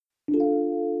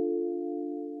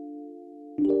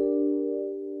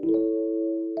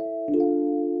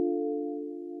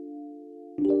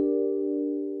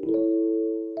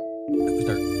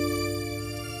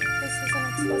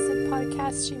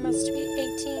Yes, you must be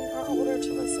 18 or older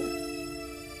to listen.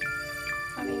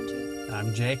 I'm Angie.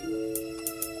 I'm Jay.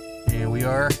 And we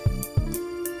are...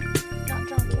 Not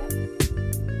drunk yet.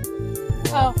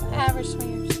 Oh, average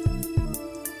swingers.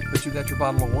 But you got your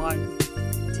bottle of wine.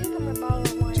 I do have my bottle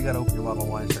of wine. But you got to open your bottle of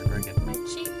wine and start drinking. My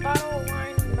cheap bottle of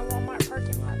wine in the Walmart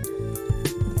parking lot.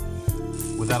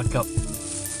 Without a cup. Who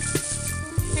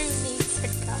needs a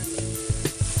cup?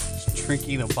 Just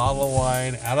drinking a bottle of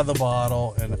wine out of the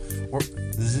bottle. And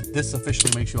this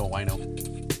officially makes you a wino.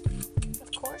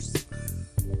 Of course.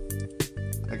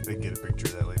 I can get a picture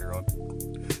of that later on.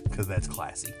 Because that's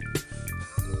classy.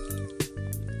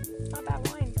 Not bad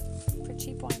wine for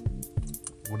cheap wine.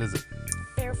 What is it?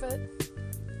 Barefoot.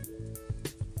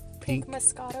 Pink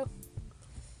Moscato.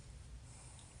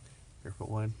 Barefoot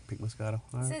wine, pink Moscato.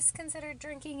 All Is right. this considered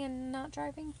drinking and not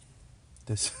driving?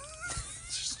 This.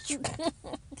 Is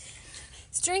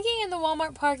drinking in the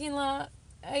Walmart parking lot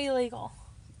illegal?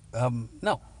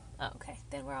 No. Oh, okay.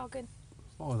 Then we're all good.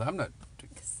 Oh, I'm not.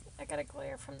 Because I got a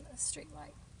glare from the street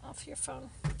light off your phone.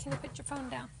 Can you put your phone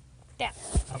down? Down.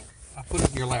 I put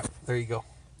it in your lap. There you go.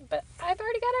 But I've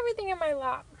already got everything in my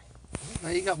lap. Now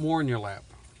you got more in your lap.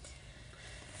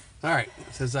 All right.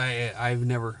 Since I've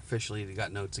never officially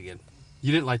got notes again.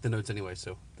 You didn't like the notes anyway,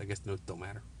 so I guess notes don't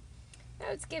matter.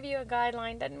 Notes give you a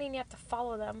guideline. Doesn't mean you have to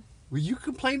follow them. Well, you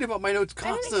complained about my notes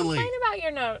constantly. I didn't complain about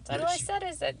your notes. All I said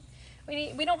is that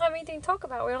we don't have anything to talk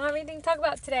about. We don't have anything to talk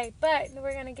about today. But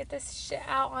we're going to get this shit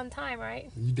out on time,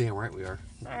 right? You damn right we are.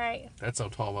 All right. That's what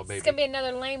I'm talking about, baby. It's going to be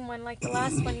another lame one like the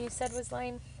last one you said was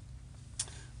lame.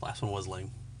 Last one was lame.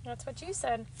 That's what you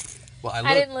said. Well,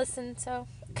 I didn't listen, so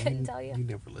I couldn't tell you. You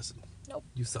never listen. Nope.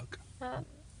 You suck.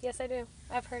 Yes, I do.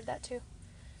 I've heard that too.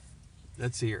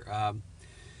 Let's see here.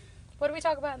 What did we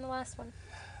talk about in the last one?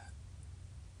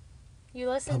 You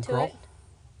listened to Girl? it.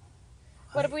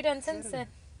 What have we done since then?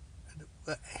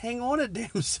 Hang on a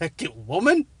damn second,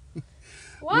 woman.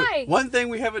 Why? One thing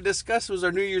we haven't discussed was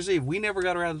our New Year's Eve. We never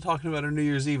got around to talking about our New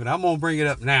Year's Eve, and I'm going to bring it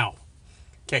up now.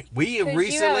 Okay, we have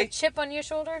recently... you have a chip on your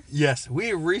shoulder? Yes, we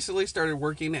have recently started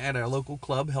working at a local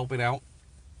club, helping out,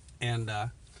 and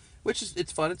which is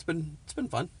it's fun. It's been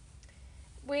fun.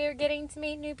 We're getting to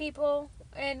meet new people,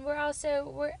 and we're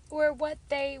also we're what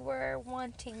they were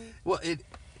wanting. Well, it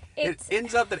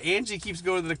ends up that Angie keeps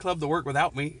going to the club to work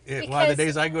without me. One of the Because-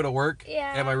 days I go to work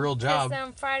at my real job, Because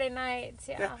on Friday nights,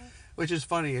 yeah. which is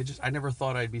funny. I never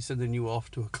thought I'd be sending you off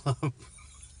to a club.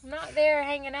 I'm not there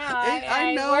hanging out.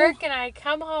 I know. I work and I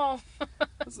come home.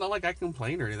 It's not like I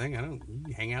complain or anything.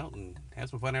 You hang out and have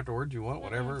some fun afterwards. You want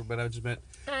whatever, but I just meant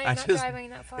I'm not driving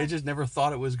that far. I just never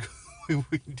thought it was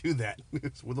we could do that.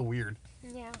 It's a little weird.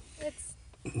 Yeah, it's.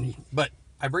 But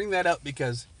I bring that up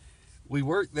because we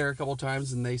worked there a couple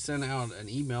times and they sent out an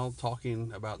email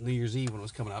talking about New Year's Eve when it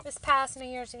was coming up. This past New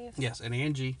Year's Eve. Yes, and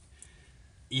Angie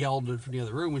yelled from the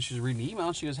other room when she was reading the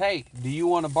email. She goes, "Hey, do you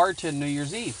want to bartend New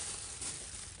Year's Eve?"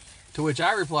 To which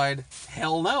I replied,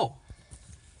 "Hell no."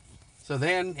 So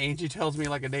then Angie tells me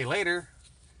like a day later,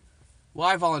 "Well,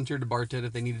 I volunteered to bartend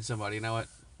if they needed somebody." And I went,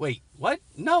 "Wait, what?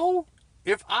 No.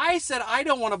 If I said I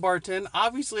don't want to bartend,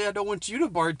 obviously I don't want you to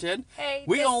bartend. Hey,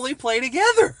 we only play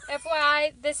together."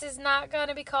 FYI, this is not going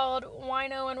to be called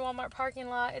Wino in Walmart parking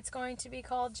lot. It's going to be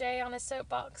called Jay on his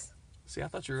soapbox. See, I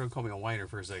thought you were going to call me a whiner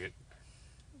for a second.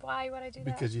 Why would I do that?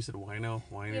 Because you said wino,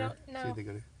 whiner. You don't know. See, they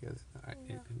go together. All right,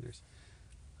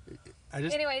 No.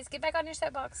 Anyways, get back on your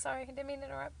soapbox. Sorry, I didn't mean to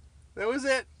interrupt. That was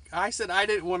it. I said I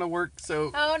didn't want to work,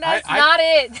 so... Oh, that's not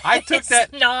it. I took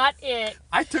It's not it.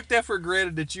 I took that for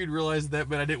granted that you'd realize that,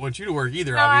 but I didn't want you to work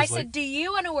either, No, obviously. I said, do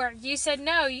you want to work? You said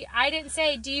no. I didn't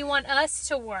say, do you want us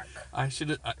to work? I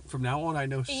should have... From now on, I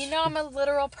know... You know I'm a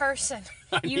literal person.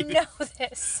 You knew. know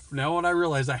this. From now on, I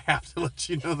realize I have to let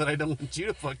you know that I don't want you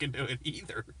to fucking do it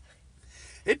either.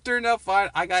 It turned out fine.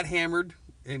 I got hammered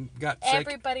and got sick.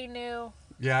 Everybody knew.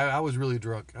 Yeah, I was really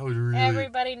drunk. I was really...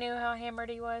 Everybody knew how hammered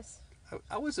he was.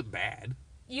 I wasn't bad.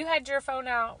 You had your phone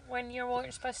out when you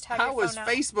weren't supposed to have your phone out.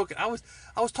 I was Facebook.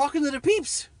 I was talking to the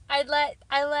peeps. I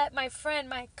let my friend,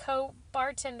 my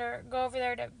co-bartender, go over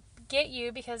there to get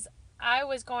you because I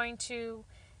was going to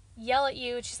yell at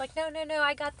you. And she's like, no,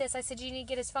 I got this. I said, you need to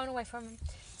get his phone away from him.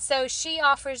 So she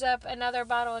offers up another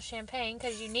bottle of champagne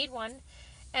because you need one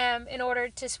in order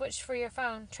to switch for your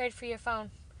phone, trade for your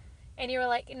phone. And you were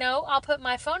like, no, I'll put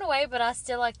my phone away, but I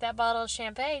still like that bottle of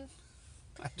champagne.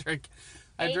 I drank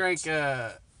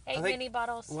Eight mini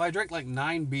bottles. Well, I drank like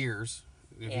 9 beers.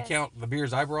 If Yes. you count the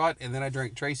beers I brought, and then I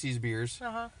drank Tracy's beers.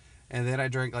 Uh-huh. And then I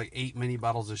drank like 8 mini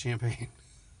bottles of champagne.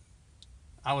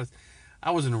 I was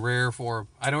in rare form.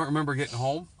 I don't remember getting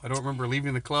home. I don't remember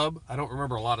leaving the club. I don't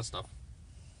remember a lot of stuff.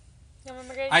 You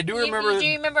remember getting, I do remember. Do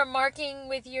you remember marking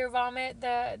with your vomit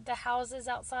the houses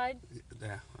outside?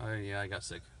 Yeah, I got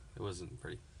sick. It wasn't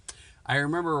pretty. I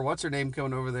remember what's her name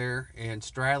coming over there and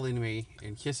straddling me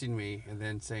and kissing me and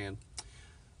then saying,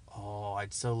 "Oh,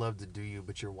 I'd so love to do you,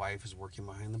 but your wife is working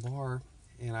behind the bar."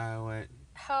 And I went,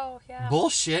 Oh, yeah.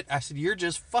 "Bullshit." I said, "You're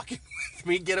just fucking with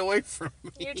me. Get away from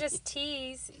me." You're just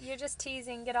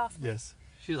teasing. Get off me. Yes.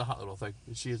 She's a hot little thing.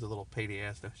 She is a little pain in the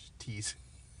ass. No, she's tease.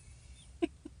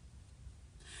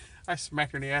 I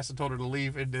smacked her in the ass and told her to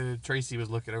leave, and Tracy was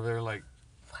looking over there like,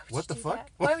 "What the fuck? That?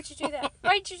 Why would you do that?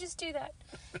 Why'd you just do that?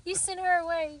 You sent her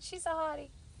away. She's a hottie."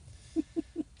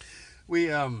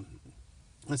 We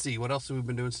let's see, what else have we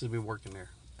been doing since we've been working there?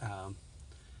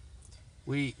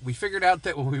 We figured out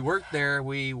that when we worked there,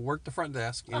 we worked the front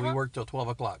desk and we worked till 12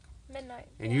 o'clock. Midnight.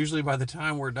 And usually by the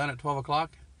time we're done at 12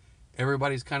 o'clock,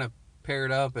 everybody's kind of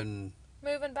paired up and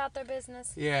moving about their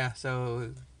business. yeah.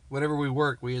 So whenever we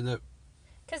work, we end up.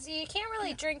 Because you can't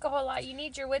really drink a whole lot. You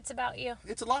need your wits about you.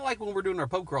 It's a lot like when we're doing our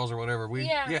pub crawls or whatever.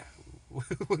 Yeah.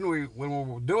 when we're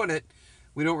doing it,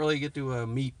 we don't really get to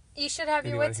meet. You should have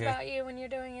your Anybody wits about you when you're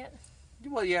doing it.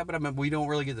 Well, yeah, but I mean, we don't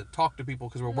really get to talk to people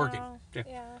because we're working.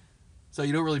 Yeah. So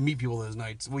you don't really meet people those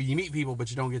nights. Well, you meet people, but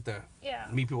you don't get to Yeah.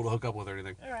 meet people to hook up with or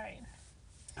anything. Right.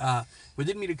 We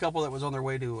did meet a couple that was on their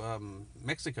way to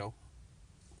Mexico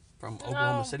from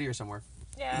Oklahoma Oh. City or somewhere.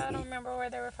 Yeah, I don't remember where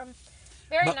they were from.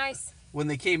 Very But- nice. When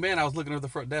they came in, I was looking over the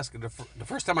front desk, and the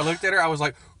first time I looked at her, I was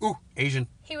like, "Ooh, Asian,"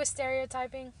 He was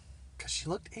stereotyping. because she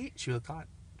looked hot.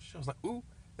 I was like, "Ooh,"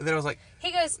 and then I was like,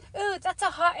 He goes, "Ooh, that's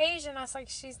a hot Asian." I was like,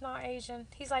 "She's not Asian."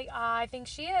 He's like, "I think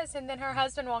she is." And then her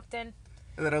husband walked in.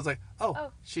 and then I was like, "Oh,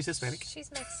 Oh. she's Hispanic."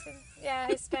 She's Mexican. Yeah,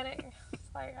 Hispanic.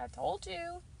 It's like, I told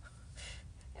you.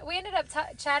 We ended up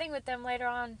chatting with them later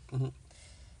on. Mhm.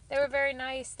 They were very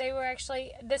nice. They were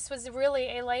actually, this was really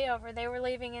a layover. They were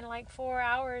leaving in like 4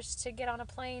 hours to get on a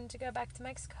plane to go back to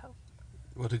Mexico.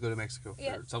 Well, to go to Mexico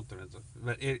Yeah. or something.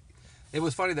 But it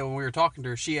was funny that when we were talking to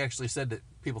her, she actually said that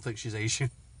people think she's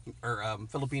Asian or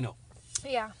Filipino.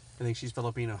 Yeah, I think she's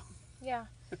Filipino. yeah.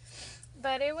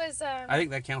 But it was, I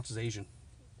think that counts as Asian.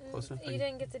 Close enough. you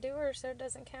didn't get to do her, so it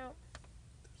doesn't count.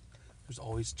 There's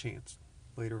always a chance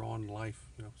later on in life,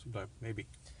 sometime, maybe.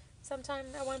 Sometime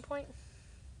at one point.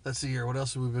 Let's see here. What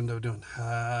else have we been doing?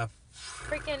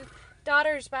 Freaking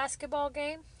daughter's basketball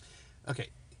game. Okay,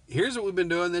 here's what we've been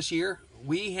doing this year.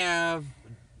 We have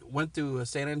went to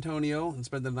San Antonio and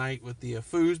spent the night with the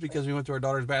Foos because we went to our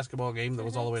daughter's basketball game that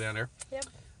was all the way down there. Yep.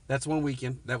 That's one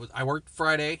weekend. I worked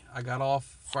Friday. I got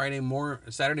off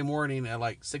Saturday morning at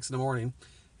like 6 in the morning,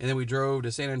 and then we drove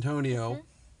to San Antonio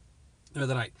the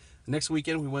other night. The next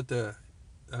weekend we went to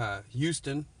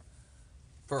Houston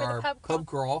for the our pub pub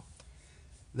crawl.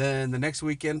 Then the next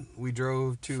weekend we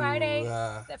drove to Friday.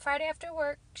 The Friday after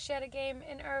work, she had a game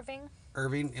in Irving.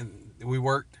 Irving, and we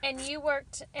worked. And you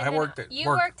worked. And I then worked at you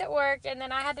work. worked at work, and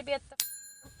then I had to be at the.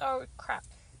 Oh crap!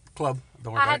 Club.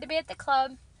 Don't worry I about had it. to be at the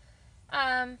club.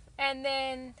 And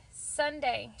then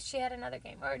Sunday she had another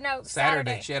game, or no,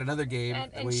 Saturday. She had another game.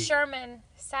 And Sherman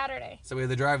Saturday. So we had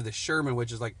to drive to Sherman,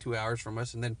 which is like 2 hours from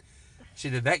us, and then she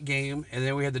did that game, and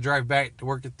then we had to drive back to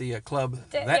work at the club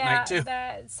that night too.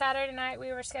 The Saturday night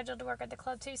we were scheduled to work at the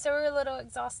club too, so we were a little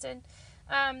exhausted.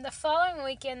 The following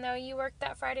weekend though, you worked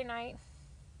that Friday night,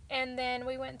 and then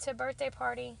we went to a birthday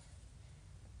party.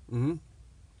 Mm-hmm.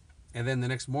 And then the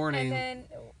next morning, And then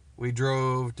we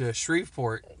drove to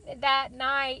Shreveport. that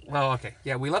night, Well, okay,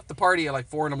 yeah, we left the party at like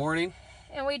 4 in the morning.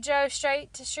 and we drove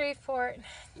straight to Shreveport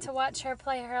to watch her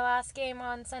play her last game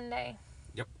on Sunday.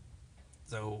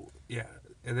 So yeah,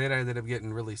 and then I ended up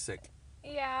getting really sick.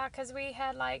 Yeah, because we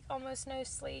had like almost no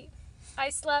sleep. I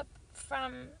slept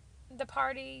from the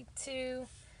party to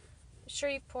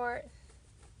Shreveport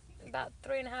about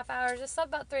 3.5 hours. I slept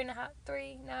about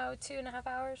 2.5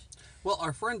 hours. Well,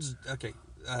 our friends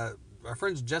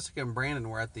Jessica and Brandon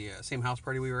were at the same house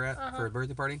party we were at for a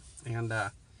birthday party, and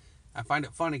I find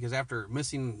it funny because after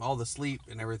missing all the sleep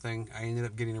and everything, I ended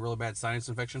up getting a really bad sinus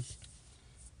infection.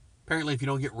 Apparently, if you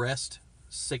don't get rest,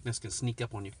 sickness can sneak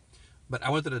up on you. But I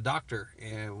went to the doctor,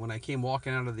 and when I came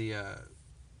walking out of the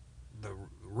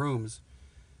rooms,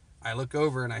 I look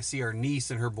over and I see our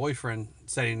niece and her boyfriend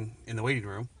sitting in the waiting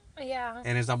room. Yeah.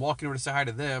 And as I'm walking over to say hi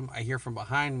to them, I hear from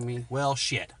behind me, "Well,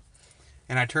 shit."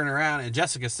 And I turn around, and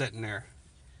Jessica's sitting there.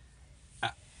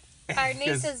 Our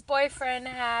niece's boyfriend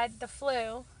had the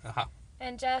flu, Uh-huh.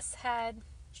 and Jess had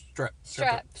Strep.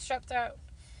 strep throat.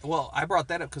 Well, I brought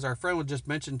that up because our friend would just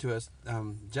mention to us,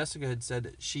 Jessica had said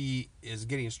that she is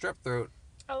getting strep throat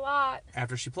A lot.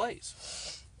 after she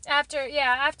plays. after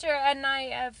a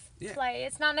night of Yeah. play.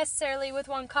 It's not necessarily with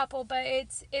one couple, but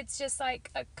it's just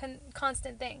like a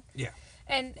constant thing. Yeah.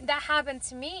 And that happened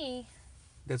to me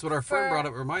That's what our friend brought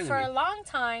up, reminded for me. a long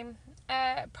time,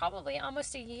 probably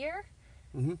almost a year.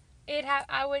 Mm-hmm.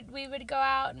 We would go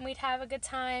out and we'd have a good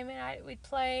time, and we'd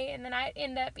play, and then I'd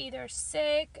end up either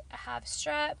sick, have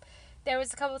strep. There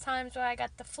was a couple of times where I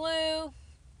got the flu,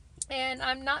 and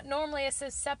I'm not normally a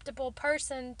susceptible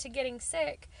person to getting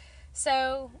sick.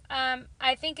 So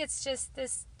I think it's just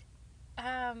this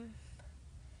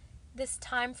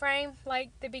time frame, like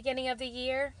the beginning of the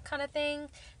year kind of thing.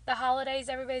 The holidays,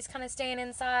 everybody's kind of staying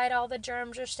inside. All the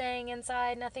germs are staying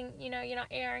inside. Nothing, you're not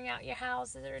airing out your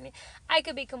houses or anything. I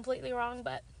could be completely wrong,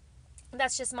 but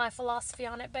that's just my philosophy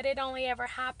on it. But it only ever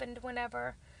happened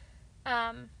whenever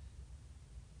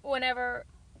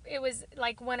it was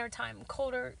like wintertime, the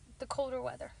colder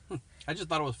weather. I just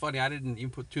thought it was funny. I didn't even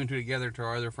put 2 and 2 together till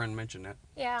our other friend mentioned that.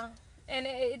 Yeah. And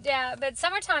but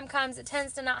summertime comes, it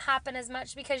tends to not happen as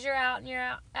much because you're out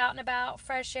and about,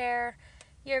 fresh air.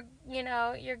 You're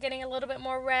getting a little bit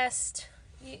more rest.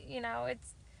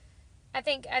 It's I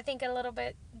think a little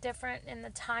bit different in the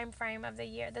time frame of the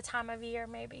year, the time of year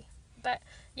maybe. But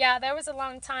yeah, there was a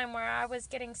long time where I was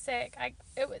getting sick.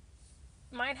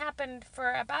 Mine happened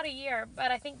for about a year,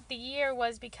 but I think the year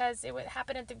was because it would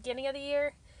happen at the beginning of the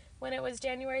year when it was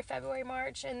January, February,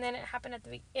 March, and then it happened at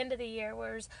the end of the year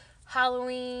where it was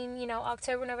Halloween,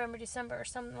 October, November, December, or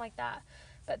something like that.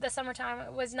 But the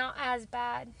summertime was not as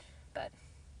bad, but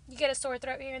you get a sore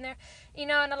throat here and there.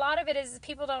 And a lot of it is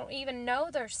people don't even know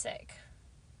they're sick.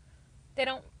 They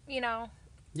don't,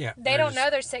 Yeah. they don't know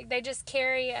they're sick. They just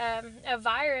carry a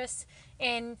virus,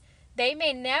 and they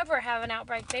may never have an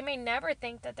outbreak. They may never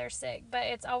think that they're sick, but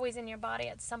it's always in your body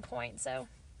at some point. So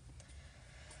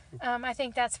I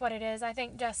think that's what it is. I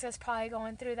think Jessica's probably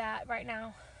going through that right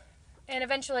now. And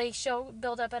eventually she'll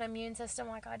build up an immune system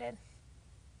like I did.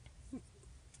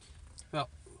 Well,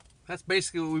 that's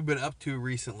basically what we've been up to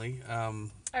recently.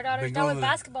 Our daughter's done with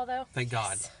basketball, though. Thank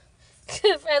God.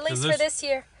 At least for this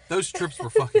year. Those trips were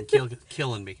fucking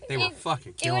killing me. They were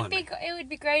fucking killing me. It would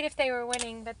be great if they were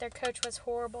winning, but their coach was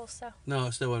horrible. So no,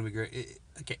 it still wouldn't be great.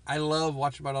 Okay, I love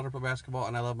watching my daughter play basketball,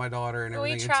 and I love my daughter and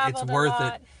everything. We traveled it's worth a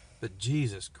lot. it. But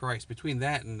Jesus Christ, between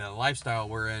that and the lifestyle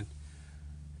we're in,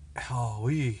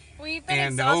 we've been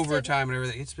and exhausted. The overtime and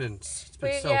everything, it's been so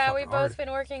fucking hard. We've both been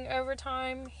working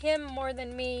overtime. Him more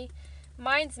than me.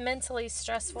 Mine's mentally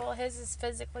stressful. His is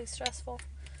physically stressful.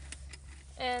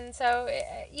 And so,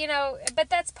 but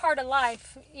that's part of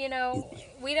life. We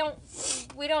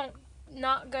don't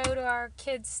not go to our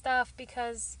kids' stuff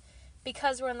because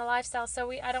we're in the lifestyle.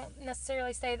 So I don't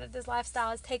necessarily say that this lifestyle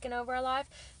has taken over our life,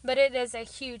 but it is a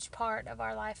huge part of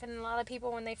our life. And a lot of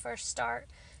people, when they first start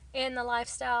in the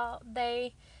lifestyle,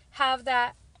 they have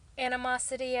that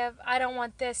animosity of, I don't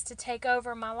want this to take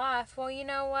over my life. Well, you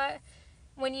know what?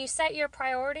 When you set your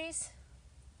priorities...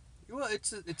 Well,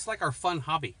 it's like our fun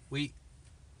hobby.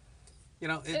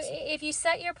 If you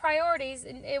set your priorities,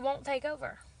 it won't take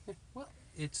over. Well,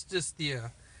 it's just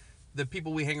the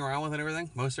people we hang around with and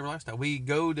everything, most of our lifestyle. We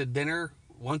go to dinner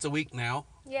once a week now.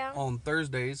 Yeah. On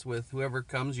Thursdays with whoever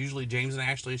comes. Usually James and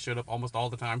Ashley showed up almost all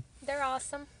the time. They're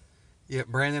awesome. Yeah,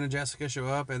 Brandon and Jessica show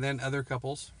up, and then other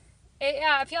couples.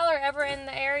 If y'all are ever in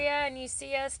the area and you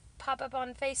see us pop up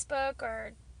on Facebook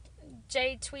or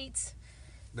Jay tweets...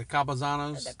 The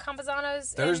Camposanos.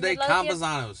 Thursday,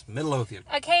 Camposanos, Midlothian.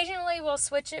 Occasionally we'll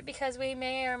switch it because we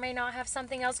may or may not have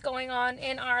something else going on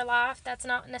in our life that's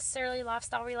not necessarily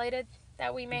lifestyle related,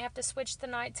 that we may have to switch the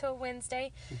night to a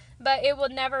Wednesday. But it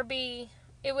would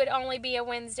only be a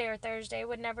Wednesday or Thursday. It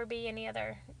would never be any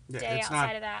other day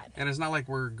outside of that. And it's not like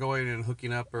we're going and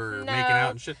hooking up or making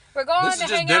out and shit. We're going to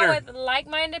hang out with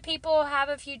like-minded people, have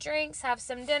a few drinks, have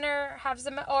some dinner,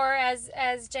 or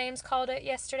as James called it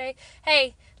yesterday,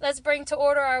 hey, let's bring to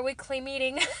order our weekly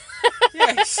meeting.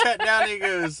 Yeah, he sat down and he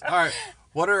goes, all right,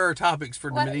 what are our topics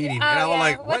for the meeting? And I was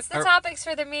like, what's the topics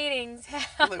for the meetings?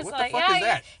 I was what the fuck is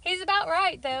that? He's about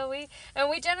right, though.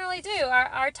 We generally do.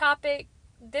 Our topic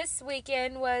this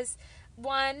weekend was...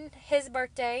 1, his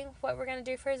birthday, what we're going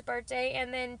to do for his birthday,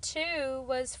 and then 2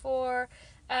 was for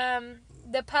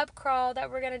the pub crawl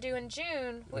that we're going to do in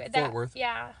June. Fort Worth.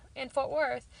 Yeah, in Fort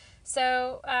Worth.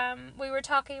 So we were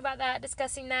talking about that,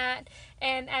 discussing that,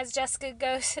 and as Jessica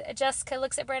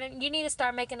looks at Brandon, you need to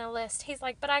start making a list. He's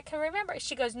like, but I can remember.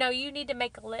 She goes, no, you need to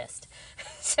make a list.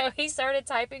 So he started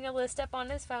typing a list up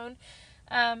on his phone.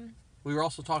 We were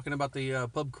also talking about the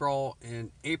pub crawl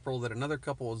in April that another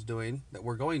couple is doing that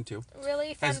we're going to.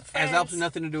 Really fun friends. Has absolutely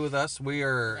nothing to do with us. We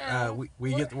are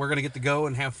we're going to get to go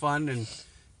and have fun and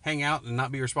hang out and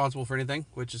not be responsible for anything,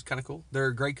 which is kind of cool. They're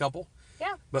a great couple.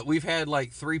 Yeah. But we've had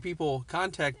like 3 people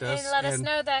contact us And let us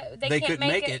know that they can't couldn't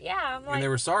make it. Yeah, I'm like, and they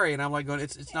were sorry, and I'm like going,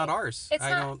 it's not ours. it's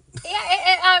I not. don't.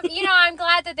 Yeah, you know, I'm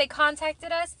glad that they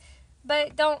contacted us,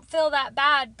 but don't feel that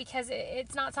bad because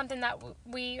it's not something that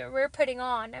we're putting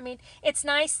on. I mean, it's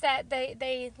nice that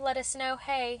they let us know,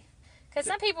 hey, because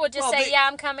some people would just say, yeah,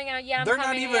 I'm coming, yeah, I'm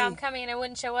coming, yeah, I'm coming, and it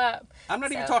wouldn't show up. I'm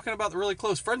not even talking about the really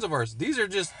close friends of ours. These are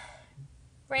just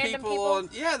random people.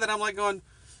 Yeah, that I'm like going,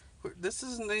 this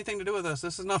isn't anything to do with us.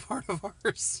 This is not part of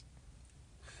ours.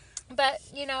 But,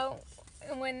 you know,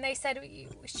 when they said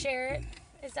share it,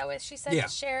 is that what she said? Yeah.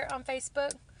 Share it on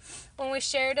Facebook. When we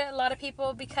shared it, a lot of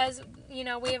people, because, you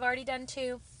know, we have already done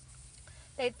 2,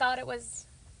 they thought it was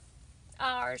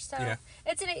ours. So yeah.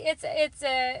 it's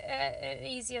an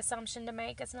easy assumption to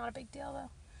make. It's not a big deal,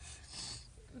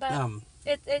 though. But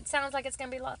it sounds like it's going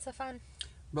to be lots of fun.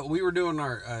 But we were doing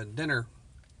our dinner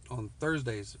on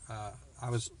Thursdays. I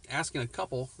was asking a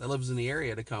couple that lives in the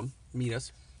area to come meet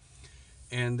us,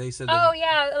 and they said, "Oh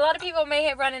yeah, a lot of people may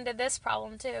have run into this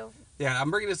problem too." Yeah, I'm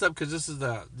bringing this up because this is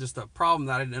just a problem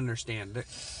that I didn't understand.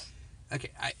 Okay,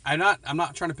 I'm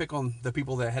not trying to pick on the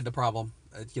people that had the problem.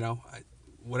 You know,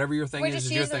 whatever your thing We're is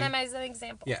just your using thing. them as an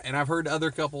example. Yeah, and I've heard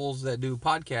other couples that do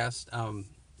podcasts.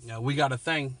 You know, we got a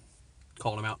thing,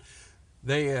 calling them out.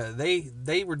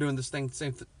 They were doing this thing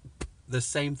the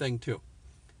same thing too.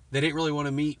 They didn't really want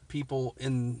to meet people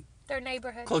in their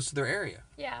neighborhood, close to their area.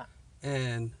 Yeah.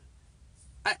 And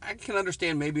I can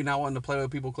understand maybe not wanting to play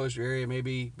with people close to your area,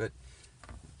 maybe, but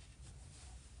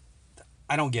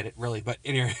I don't get it really. But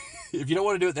anyway, if you don't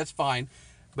want to do it, that's fine.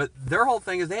 But their whole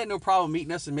thing is they had no problem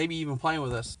meeting us and maybe even playing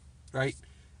with us, right?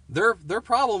 Their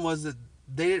problem was that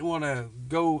they didn't want to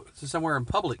go to somewhere in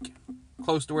public,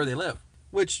 close to where they live.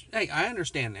 Which, hey, I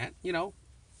understand that, you know,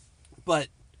 but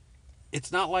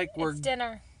it's not like we're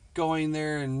dinner. Going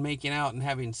there and making out and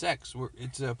having sex.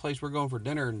 It's a place we're going for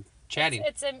dinner and chatting.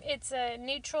 It's a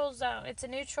neutral zone. It's a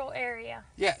neutral area.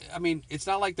 Yeah, I mean, it's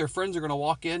not like their friends are going to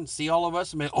walk in, see all of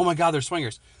us, and be, oh my God, they're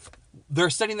swingers. They're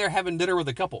sitting there having dinner with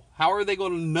a couple. How are they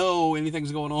going to know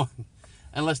anything's going on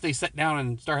unless they sit down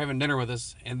and start having dinner with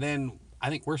us? And then I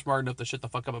think we're smart enough to shut the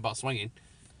fuck up about swinging.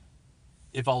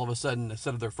 If all of a sudden a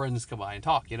set of their friends come by and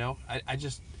talk, you know, I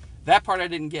just. That part I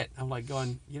didn't get. I'm like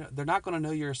going, you know, they're not going to know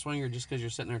you're a swinger just because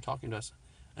you're sitting there talking to us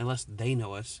unless they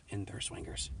know us and they're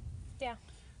swingers. Yeah.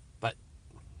 But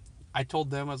I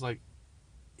told them, I was like,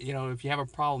 you know, if you have a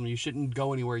problem, you shouldn't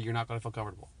go anywhere you're not going to feel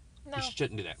comfortable. No. You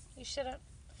shouldn't do that. You shouldn't.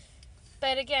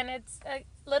 But again, it's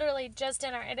literally just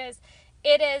dinner.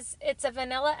 It's a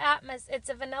vanilla it's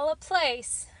a vanilla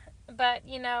place. But,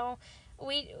 you know,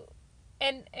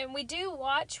 And we do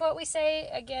watch what we say,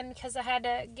 again, because I had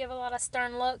to give a lot of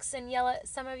stern looks and yell at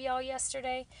some of y'all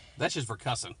yesterday. That's just for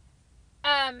cussing.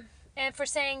 And for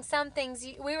saying some things.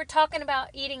 We were talking about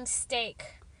eating steak.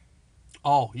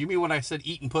 Oh, you mean when I said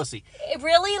eating pussy?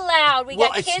 Really loud. We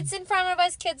got kids in front of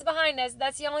us, kids behind us.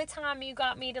 That's the only time you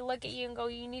got me to look at you and go,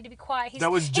 you need to be quiet.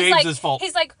 That was James's fault.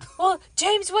 He's like, well,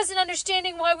 James wasn't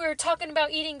understanding why we were talking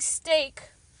about eating steak.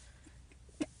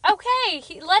 Okay,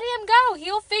 let him go.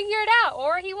 He'll figure it out,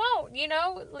 or he won't. You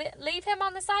know, leave him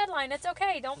on the sideline. It's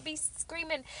okay. Don't be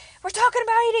screaming. We're talking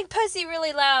about eating pussy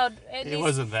really loud. It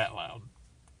wasn't that loud.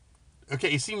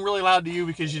 Okay, it seemed really loud to you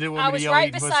because you didn't want me to yell I was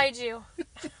right beside you.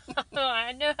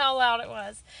 I knew how loud it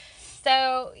was.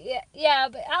 So yeah.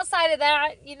 But outside of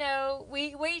that, you know,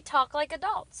 we talk like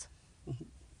adults,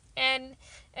 and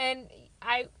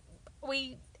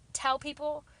we tell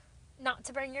people not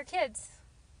to bring your kids.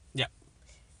 Yeah.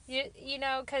 You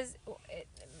know, because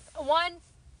one,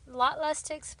 a lot less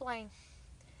to explain.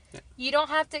 Yeah. You don't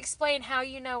have to explain how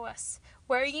you know us,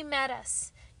 where you met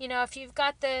us. You know, if you've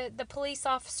got the police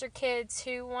officer kids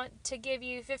who want to give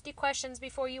you 50 questions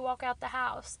before you walk out the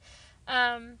house,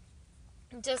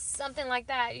 just something like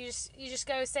that. You just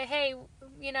go say, hey,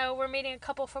 you know, we're meeting a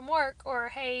couple from work, or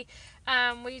hey,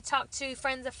 we talked to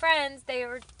friends of friends. They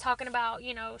were talking about,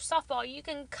 you know, softball. You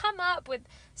can come up with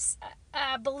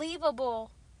a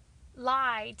believable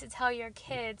lie to tell your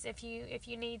kids if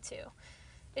you need to.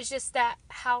 It's just that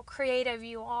how creative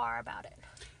you are about it.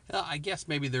 Well, I guess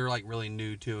maybe they're like really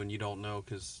new too, and you don't know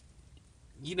because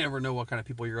you never know what kind of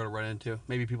people you're going to run into.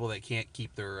 Maybe people that can't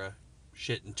keep their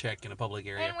shit and check in a public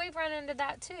area. And we've run into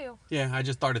that too. Yeah, I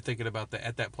just started thinking about that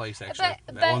at that place, actually.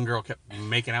 But- that one girl kept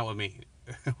making out with me.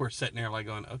 We're sitting there like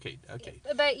going, okay.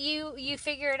 But you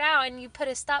figure it out and you put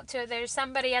a stop to it. There's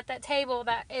somebody at that table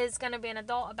that is going to be an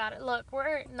adult about it. Look,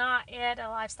 we're not at a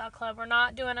lifestyle club. We're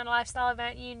not doing a lifestyle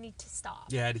event. You need to stop.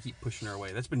 Yeah, I had to keep pushing her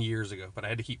away. That's been years ago, but I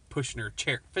had to keep pushing her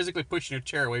chair, physically pushing her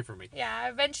chair away from me. Yeah,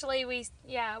 eventually we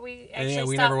actually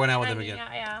we stopped never went out with them hanging again.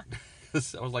 out, yeah.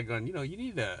 I was like going, you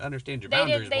need to understand your They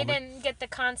boundaries, didn't woman. get the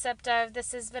concept of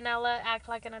this is vanilla, act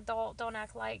like an adult, don't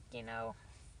act like,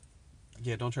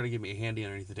 Yeah, don't try to give me a handy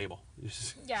underneath the table.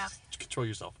 Just Yeah. control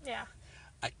yourself. Yeah.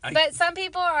 I But some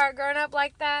people are grown up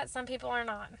like that, some people are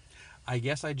not. I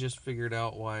guess I just figured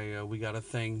out why we got a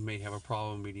thing, may have a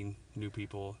problem meeting new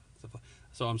people.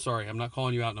 So I'm sorry, I'm not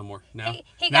calling you out no more. Now,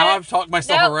 I've talked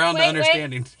myself around to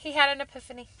understanding. He had an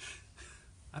epiphany.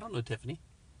 I don't know Tiffany.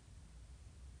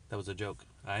 That was a joke.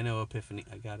 I know Epiphany.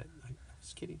 I got it. I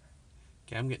was kidding.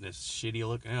 Okay, I'm getting this shitty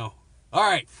look now. All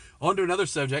right, on to another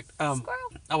subject. Squirrel.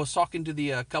 I was talking to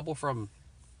the couple from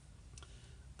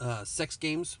Sex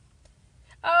Games.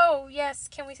 Oh, yes.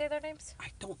 Can we say their names? I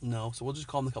don't know, so we'll just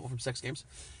call them the couple from Sex Games.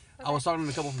 Okay. I was talking to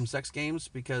the couple from Sex Games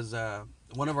because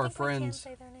one of our I think we friends.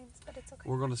 can say their names, but it's okay.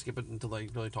 We're going to skip it until I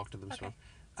really talk to them. Okay.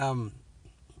 So,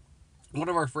 one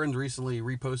of our friends recently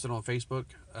reposted on Facebook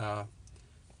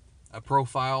a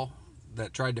profile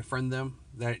that tried to friend them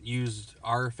that used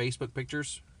our Facebook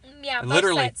pictures. Yeah, And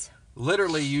both sets.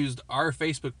 literally used our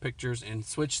Facebook pictures and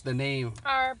switched the name.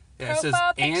 Our Yeah, it says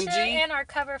profile picture Angie. and our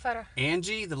cover photo.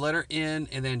 Angie, the letter N,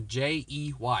 and then Jey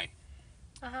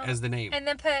Uh-huh. as the name. And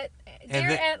then put deer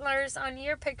then- antlers on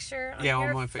your picture, on Yeah, on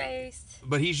your my face.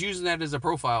 But he's using that as a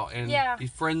profile, and Yeah. his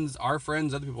friends, our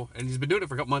friends, other people, and he's been doing it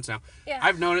for a couple months now. Yeah.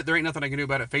 I've known it. There ain't nothing I can do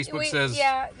about it. Facebook says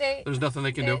there's nothing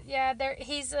they can do. Yeah,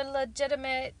 he's a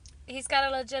legitimate. He's got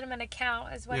a legitimate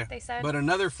account, is what Yeah. they said. But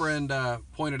another friend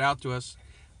pointed out to us.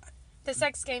 The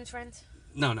Sex Games friends.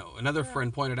 No. Another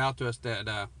friend pointed out to us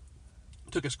that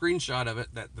took a screenshot of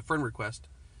it, that the friend request,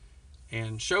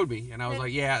 and showed me, and I was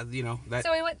like, yeah, that.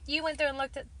 So you went through and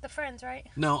looked at the friends, right?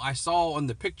 No, I saw on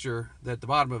the picture that at the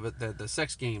bottom of it that the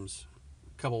Sex Games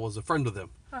couple was a friend of them.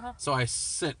 Uh-huh. So I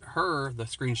sent her the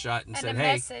screenshot and said, a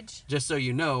hey, message. just so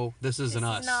you know, this isn't This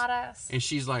us. is not us. And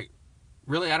she's like,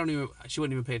 really? She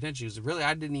wouldn't even pay attention. She was, really?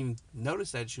 I didn't even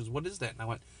notice that. She was, what is that? And I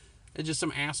went, it's just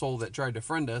some asshole that tried to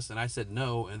friend us. And I said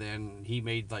no. And then he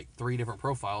made like 3 different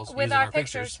profiles With using our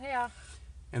pictures, yeah.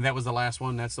 And that was the last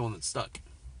one. That's the one that stuck.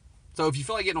 So if you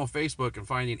feel like getting on Facebook and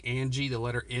finding Angie, the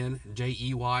letter N, Jey,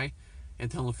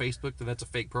 and telling Facebook that that's a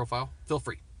fake profile, feel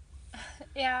free.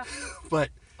 Yeah. But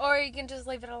Or you can just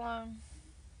leave it alone.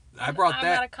 I brought I'm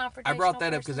that. not a confrontational I brought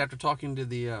that up because person. after talking to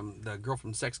the girl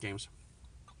from Sex Games,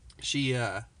 she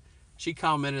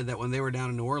commented that when they were down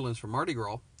in New Orleans for Mardi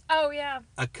Gras, Oh, yeah.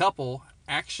 a couple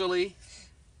actually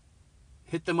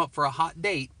hit them up for a hot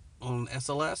date on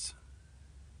SLS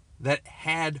that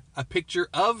had a picture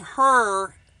of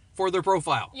her for their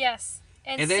profile, Yes.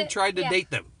 and then tried to date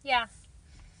them. Yeah.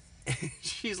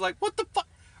 She's like, what the fuck?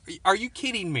 Are you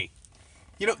kidding me?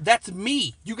 That's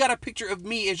me. You got a picture of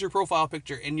me as your profile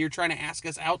picture, and you're trying to ask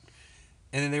us out.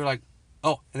 And then they were like,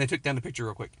 oh, and they took down the picture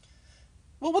real quick.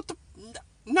 Well, what the?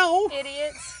 No.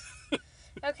 Idiots.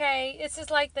 Okay, it's just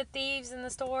like the thieves in the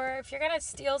store. If you're going to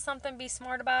steal something, be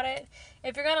smart about it.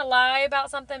 If you're going to lie about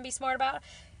something, be smart about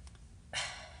it.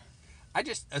 I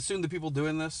just assume the people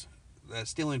doing this,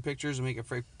 stealing pictures and making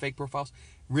fake profiles,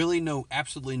 really know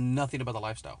absolutely nothing about the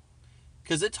lifestyle.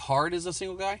 Because it's hard as a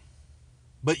single guy,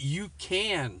 but you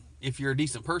can, if you're a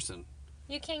decent person,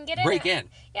 You can get in. break in.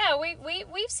 Yeah,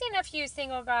 we've seen a few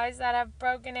single guys that have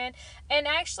broken in. And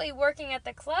actually working at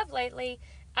the club lately,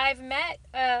 I've met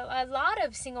a lot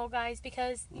of single guys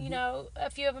because, a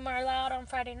few of them are allowed on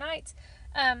Friday nights.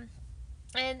 And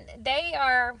they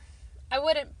are, I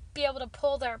wouldn't be able to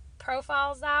pull their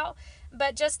profiles out,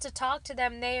 but just to talk to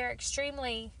them, they are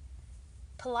extremely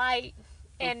polite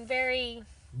and very...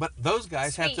 But those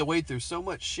guys have to Sweet. wade through so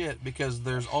much shit because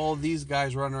there's all these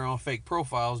guys running around fake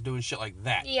profiles doing shit like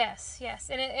that. Yes.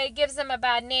 And it gives them a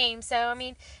bad name. So, I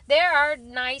mean, there are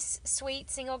nice, sweet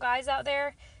single guys out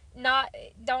there.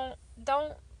 Don't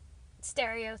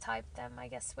stereotype them, I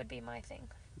guess would be my thing.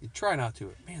 You try not to.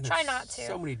 Man, there's Try not to.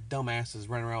 so many dumbasses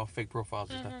running around with fake profiles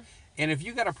and stuff. And if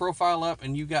you got a profile up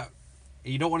and you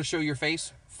don't want to show your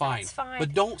face, fine. That's fine.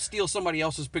 But don't steal somebody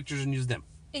else's pictures and use them.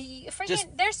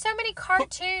 Freaking, there's so many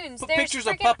cartoons. Put there's pictures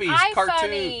of freaking puppies, iFunny.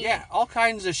 cartoons, yeah, all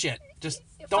kinds of shit. Just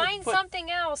don't Find put.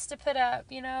 something else to put up,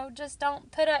 just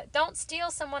don't steal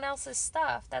someone else's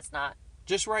stuff. That's not...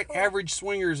 Just write average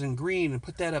swingers in green and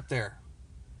put that up there.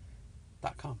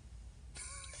 .com.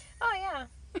 Oh, yeah.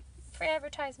 free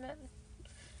advertisement.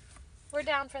 We're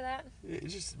down for that. It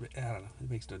just, I don't know.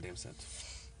 It makes no damn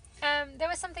sense. There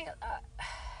was something.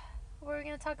 Were we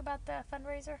going to talk about the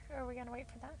fundraiser, or are we going to wait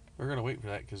for that? We're going to wait for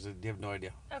that because you have no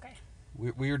idea. Okay.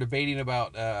 We were debating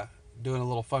about doing a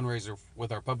little fundraiser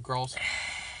with our pub crawls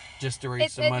just to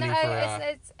raise some money for...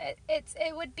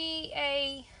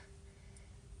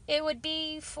 It would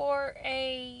be for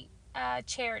a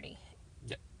charity.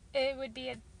 Yeah.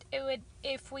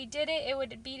 If we did it, it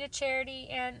would be to charity,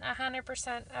 and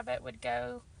 100% of it would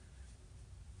go...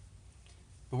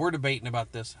 But we're debating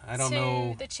about this. I don't to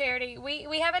know. The charity.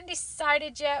 We haven't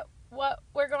decided yet what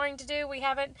we're going to do. We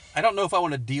haven't. I don't know if I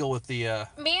want to deal with the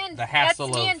hassle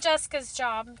that's me and Jessica's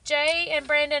job. Jay and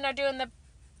Brandon are doing the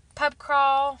pub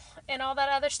crawl and all that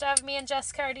other stuff. Me and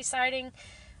Jessica are deciding,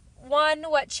 1,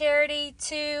 what charity,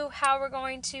 2, how we're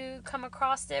going to come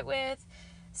across it with.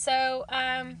 So,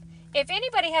 if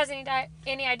anybody has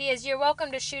any ideas, you're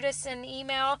welcome to shoot us an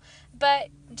email. But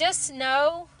just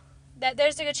know that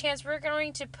there's a good chance we're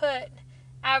going to put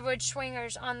Average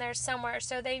Swingers on there somewhere,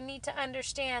 so they need to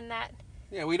understand that.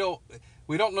 Yeah, we don't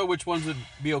know which ones would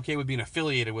be okay with being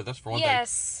affiliated with us, for one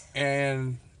yes.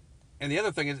 thing. And the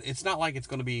other thing is, it's not like it's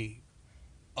going to be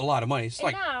a lot of money. It's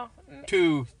like no.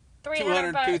 $200,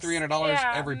 $300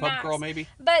 $300 every pub max. crawl, maybe.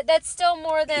 But that's still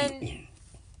more than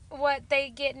what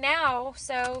they get now,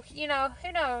 so,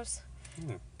 who knows?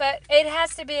 Yeah. But it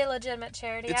has to be a legitimate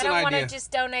charity. It's I don't want to idea.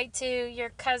 just donate to your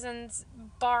cousin's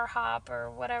bar hop or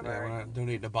whatever. Yeah, we're not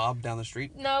donating to Bob down the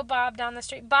street. No, Bob down the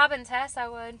street. Bob and Tess, I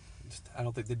would. I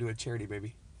don't think they do a charity,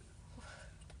 baby.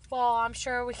 Well, I'm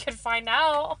sure we could find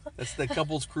out. That's the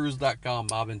couplescruise.com,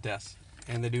 Bob and Tess.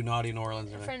 And they do Naughty New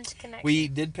Orleans. French Connection. We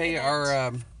did pay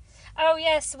our... oh,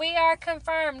 yes. We are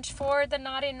confirmed for the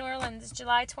Naughty New Orleans,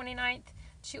 July 29th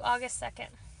to August 2nd.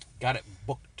 Got it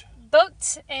booked.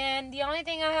 And the only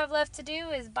thing I have left to do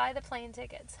is buy the plane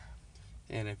tickets.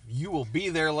 And if you will be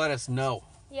there, let us know.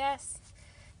 Yes.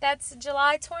 That's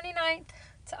July 29th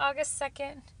to August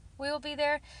 2nd. We will be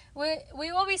there.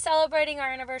 We will be celebrating our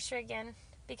anniversary again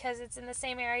because it's in the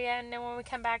same area, and then when we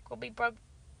come back, we'll be broke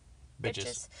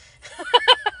bitches.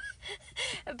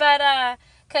 But,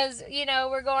 because,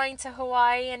 we're going to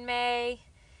Hawaii in May,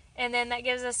 and then that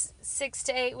gives us 6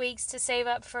 to 8 weeks to save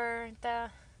up for the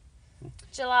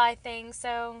July thing.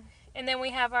 So, and then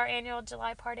we have our annual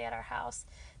July party at our house.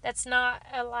 That's not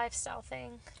a lifestyle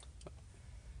thing.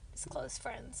 It's close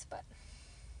friends, but.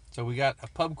 So we got a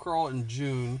pub crawl in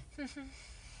June.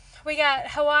 We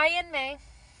got Hawaii in May,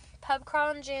 pub crawl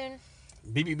in June.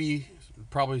 BBB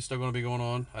probably still going to be going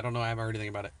on. I don't know. I haven't heard anything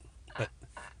about it. But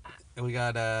we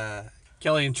got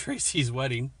Kelly and Tracy's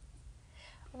wedding.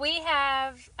 We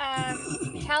have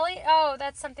Kelly. Oh,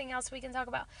 that's something else we can talk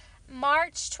about.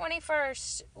 March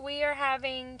 21st, we are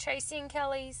having Tracy and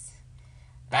Kelly's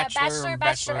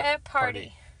bachelorette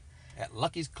party. At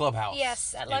Lucky's Clubhouse.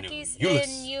 Yes, at Lucky's Euless. in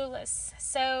Euless.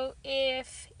 So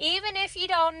even if you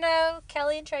don't know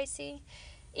Kelly and Tracy,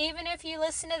 even if you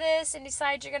listen to this and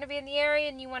decide you're going to be in the area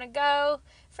and you want to go,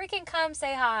 freaking come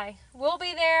say hi. We'll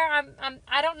be there.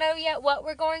 I don't know yet what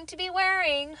we're going to be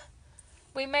wearing.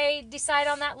 We may decide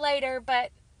on that later,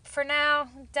 but for now,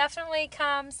 definitely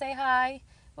come say hi.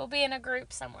 We'll be in a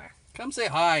group somewhere. Come say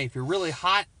hi. If you're really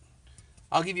hot,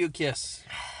 I'll give you a kiss.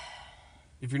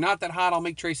 If you're not that hot, I'll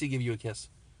make Tracy give you a kiss.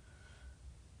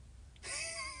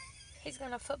 He's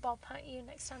going to football punt you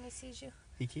next time he sees you.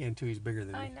 He can too. He's bigger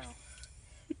than me. I know.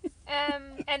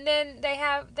 And then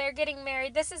they're getting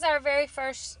married. This is our very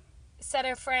first set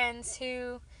of friends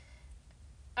who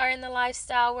are in the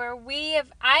lifestyle where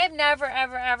I have never,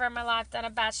 ever, ever in my life done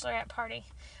a bachelorette party,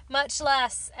 much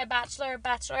less a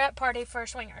bachelorette party for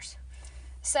swingers.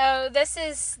 So this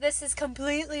is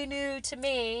completely new to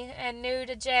me and new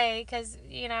to Jay because,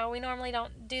 we normally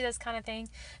don't do this kind of thing.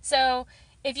 So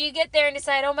if you get there and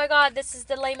decide, oh my God, this is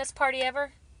the lamest party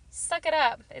ever, suck it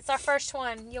up. It's our first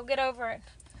one. You'll get over it.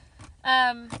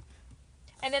 And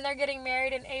then they're getting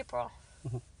married in April.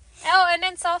 Oh, and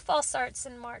then softball starts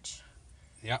in March.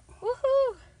 Yeah.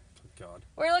 Woohoo! God.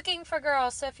 We're looking for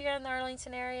girls, so if you're in the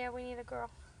Arlington area, we need a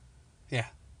girl. Yeah.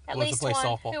 At Who least wants to play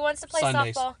one. softball? Who wants to play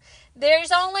Sundays. softball?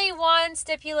 There's only one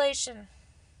stipulation.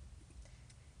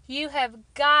 You have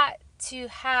got to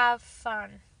have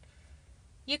fun.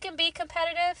 You can be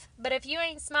competitive, but if you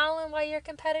ain't smiling while you're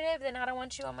competitive, then I don't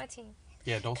want you on my team.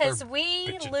 Yeah, don't Because start we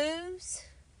bitching.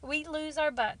 lose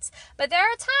our butts. But there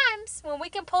are times when we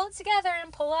can pull it together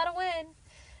and pull out a win.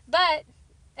 But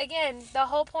again, the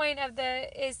whole point of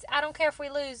is I don't care if we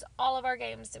lose all of our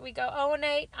games. We go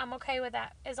 0-8, I'm okay with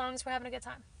that as long as we're having a good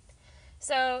time.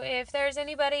 So if there's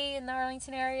anybody in the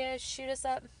Arlington area, shoot us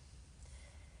up.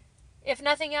 If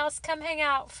nothing else, come hang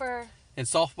out for. And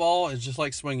softball is just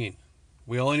like swinging.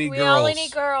 We only need We girls. only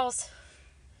need girls.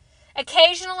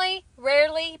 Occasionally,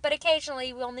 rarely, but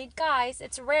occasionally we'll need guys.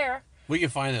 It's rare. We can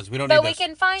find those. We don't But need we those.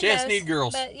 can find Just those. need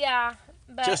girls. But yeah.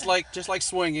 But, Just like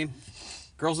swinging.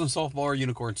 Girls in softball are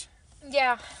unicorns.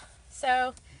 Yeah.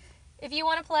 So, if you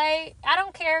want to play, I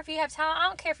don't care if you have talent. I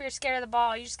don't care if you're scared of the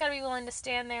ball. You just got to be willing to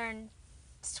stand there and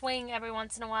swing every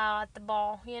once in a while at the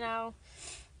ball, you know.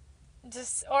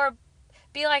 Just or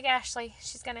be like Ashley.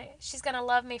 She's gonna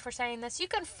love me for saying this. You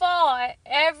can fall at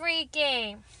every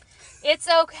game. It's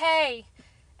okay.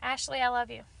 Ashley, I love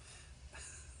you.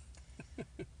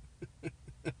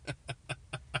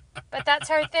 But that's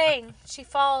her thing. She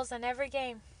falls in every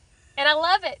game. And I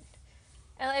love it.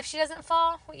 And if she doesn't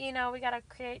fall, you know, we got to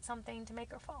create something to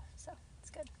make her fall. So, it's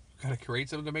good. Gotta create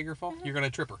something to make her fall? You're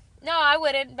gonna trip her. No, I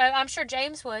wouldn't, but I'm sure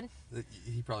James would.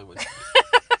 He probably would.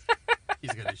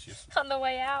 He's got issues. On the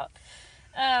way out.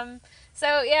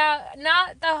 So, yeah,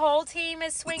 not the whole team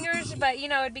is swingers, but, you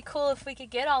know, it'd be cool if we could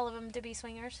get all of them to be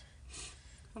swingers.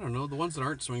 I don't know. The ones that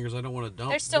aren't swingers, I don't want to dump.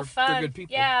 They're still fun. They're good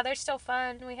people. Yeah, they're still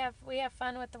fun. We have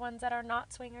fun with the ones that are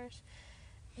not swingers.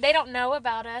 They don't know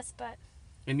about us, but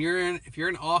And if you're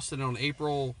in Austin on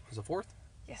April, is it 4th?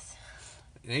 yes.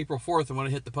 In April 4th and want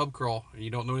to hit the pub crawl and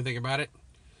you don't know anything about it,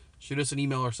 shoot us an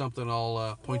email or something.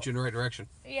 I'll point you in the right direction.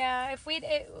 Yeah, if we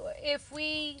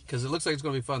Because it looks like it's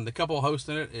going to be fun. The couple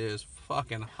hosting it is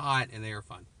fucking hot and they are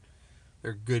fun.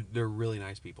 They're good. They're really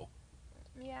nice people.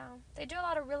 yeah, they do a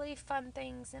lot of really fun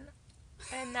things in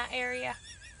that area.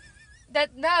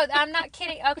 No, I'm not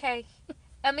kidding. Okay.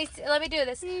 Let me do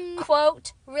this.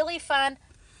 Quote, really fun,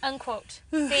 unquote,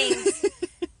 things.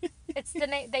 It's the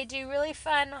name. They do really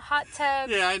fun hot tub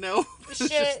Yeah, I know.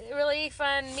 shit, really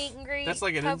fun meet and greet. That's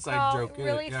like an pub inside crawl, joke.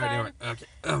 Really yeah, fun. Okay.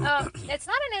 It's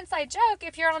not an inside joke.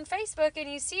 If you're on Facebook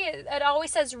and you see it, it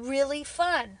always says really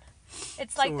fun.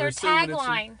 It's like their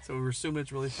tagline. So we're assuming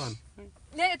it's really fun.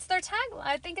 Yeah, it's their tagline.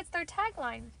 I think it's their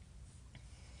tagline.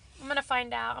 I'm gonna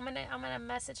find out. I'm gonna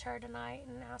message her tonight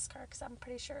and ask her because I'm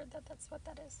pretty sure that's what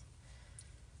that is.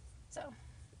 So,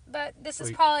 but this is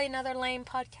Sweet. probably another lame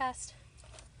podcast.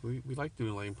 We like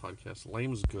doing lame podcasts.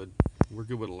 Lame is good. We're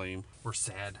good with lame. We're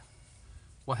sad.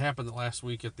 What happened last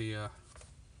week at the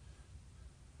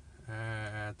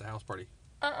house party?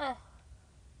 Well,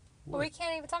 What? we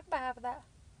can't even talk about half of that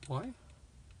Why?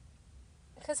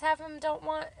 because half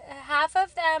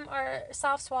of them are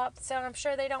soft swapped, so I'm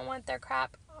sure they don't want their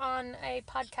crap on a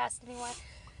podcast anyway.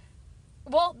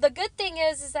 Well, the good thing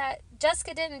is that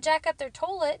Jessica didn't jack up their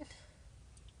toilet.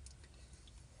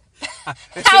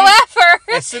 However,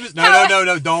 As soon as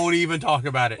no, don't even talk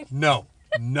about it. No.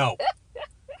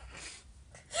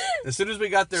 As soon as we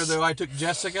got there, though, I took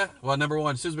Jessica. Well, number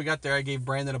one, as soon as we got there, I gave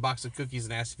Brandon a box of cookies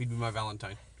and asked if he'd be my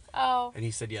Valentine, oh, and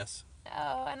he said yes.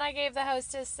 and I gave the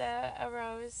hostess a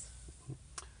rose.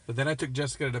 But then I took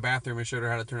Jessica to the bathroom and showed her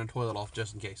how to turn the toilet off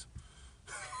just in case.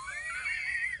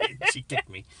 She kicked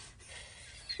me.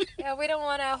 Yeah, we don't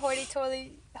want a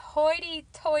hoity-toity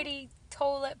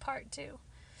toilet part 2.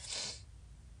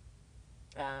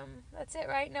 That's it,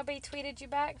 right? Nobody tweeted you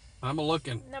back? I'm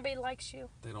looking. Nobody likes you.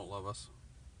 They don't love us.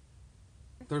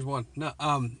 There's one. No,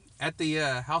 at the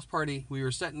house party, we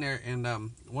were sitting there, and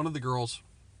one of the girls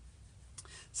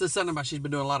said something about she's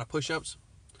been doing a lot of push-ups,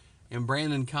 and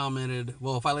Brandon commented,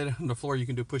 "Well, if I lay down on the floor, you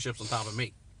can do push-ups on top of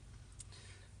me."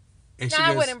 And No,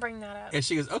 I wouldn't bring that up. And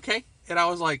she goes, "Okay," and I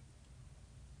was like,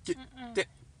 "Get."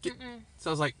 So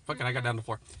I was like, "Fuck it," I got down on the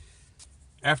floor.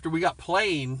 After we got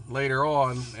playing later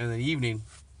on in the evening.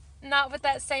 Not with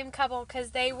that same couple,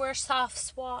 because they were soft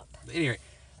swap. Anyway,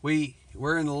 we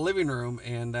were in the living room,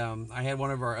 and I had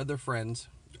one of our other friends,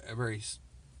 a very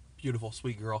beautiful,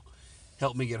 sweet girl,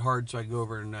 help me get hard so I could go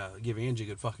over and give Angie a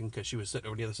good fucking, because she was sitting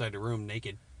over the other side of the room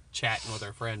naked, chatting with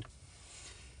her friend.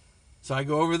 So I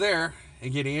go over there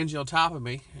and get Angie on top of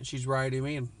me, and she's riding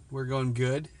me, and we're going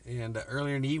good. And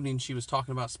earlier in the evening, she was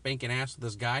talking about spanking ass with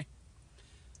this guy.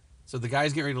 So the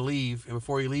guy's getting ready to leave, and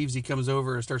before he leaves, he comes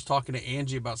over and starts talking to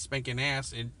Angie about spanking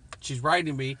ass, and she's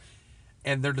riding me,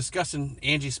 and they're discussing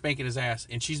Angie spanking his ass,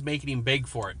 and she's making him beg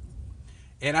for it.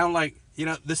 And I'm like,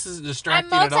 this isn't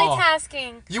distracting I'm at all.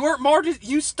 multitasking. You weren't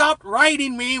you stopped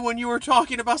riding me when you were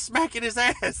talking about smacking his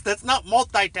ass. That's not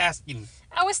multitasking.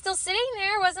 I was still sitting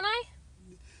there, wasn't I?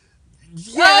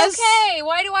 Yes. Okay,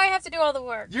 why do I have to do all the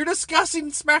work? You're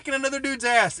discussing smacking another dude's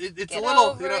ass. It's Get a little,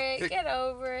 over it. Get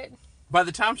over it. By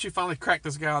the time she finally cracked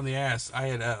this guy on the ass, I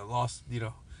had lost,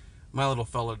 my little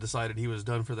fella decided he was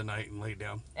done for the night and laid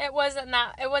down. It wasn't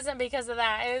that. It wasn't because of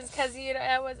that. It was because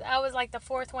I was like the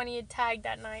 4th one you'd tagged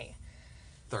that night.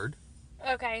 Third.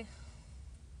 Okay.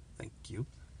 Thank you.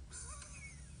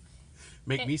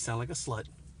 Make me sound like a slut.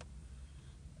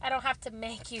 I don't have to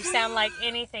make you sound like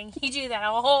anything. You do that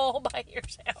all by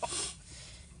yourself.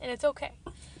 And it's okay.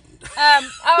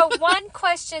 One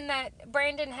question that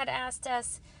Brandon had asked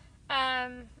us,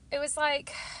 it was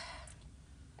like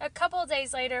a couple of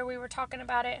days later, we were talking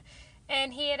about it,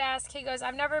 and he had asked, he goes,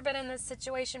 I've never been in this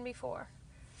situation before.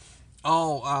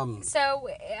 So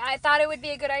I thought it would be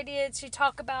a good idea to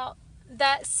talk about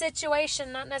that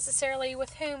situation, not necessarily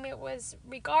with whom it was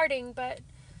regarding, but...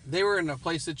 They were in a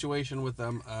play situation with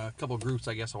a couple of groups,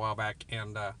 I guess, a while back,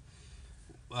 and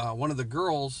one of the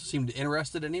girls seemed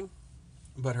interested in him,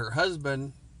 but her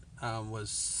husband was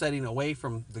setting away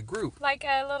from the group. Like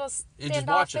a little And just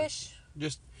watching. standoffish.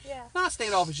 Yeah. Not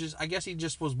standoffish, just, I guess he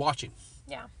just was watching.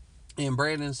 Yeah. And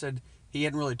Brandon said he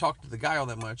hadn't really talked to the guy all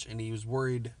that much, and he was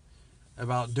worried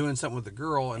about doing something with the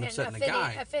girl and upsetting the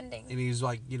guy. Offending. And he's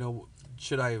like,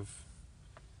 should I have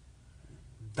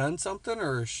done something,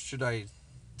 or should I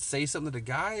say something to the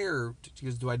guy, or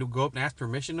do I go up and ask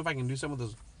permission if I can do something with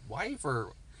his wife,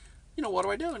 or what do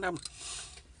I do? And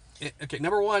okay,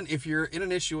 number one, if you're in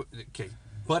an issue, okay,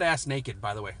 butt ass naked,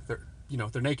 by the way,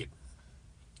 they're naked.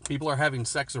 People are having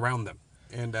sex around them,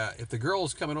 and if the girl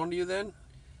is coming on to you, then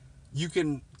you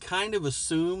can kind of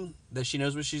assume that she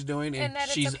knows what she's doing, and that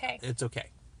it's okay.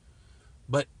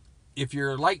 But if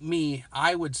you're like me,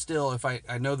 I would still, if I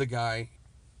know the guy,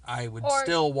 I would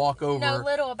still walk over. Know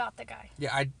little about the guy.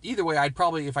 Yeah, either way, I'd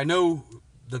probably, if I know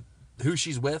who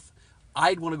she's with,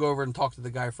 I'd want to go over and talk to the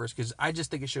guy first, because I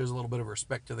just think it shows a little bit of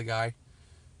respect to the guy.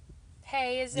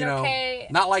 Hey, is it okay?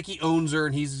 Not like he owns her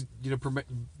and he's,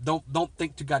 don't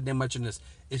think too goddamn much in this.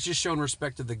 It's just showing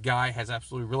respect to the guy. Has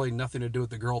absolutely really nothing to do with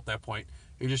the girl at that point.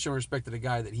 You're just showing respect to the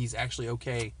guy that he's actually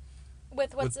okay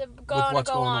with what's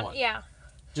going on. Yeah.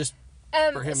 Just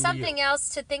for him. Something else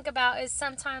to think about is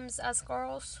sometimes us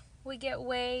girls, we get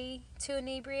way too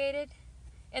inebriated,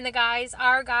 and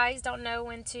our guys don't know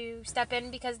when to step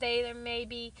in because they either may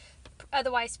be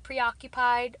otherwise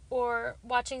preoccupied or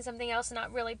watching something else and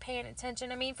not really paying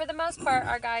attention. I mean, for the most part,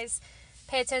 our guys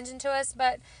pay attention to us,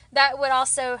 but that would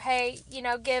also,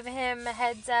 give him a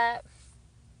heads up,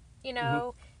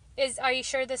 are you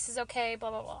sure this is okay,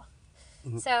 blah, blah, blah.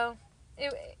 Mm-hmm. So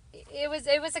it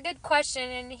was a good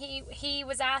question, and he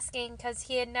was asking because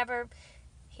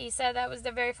he said that was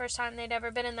the very first time they'd ever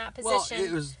been in that position. Well,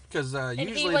 it was because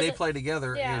usually they play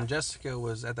together, and Jessica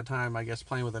was at the time, I guess,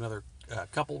 playing with another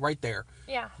couple right there.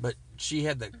 Yeah. But she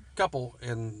had the couple,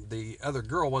 and the other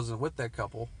girl wasn't with that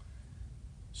couple.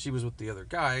 She was with the other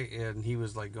guy, and he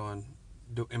was like going,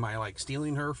 am I like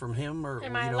stealing her from him, or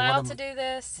am I allowed to do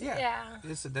this? Yeah.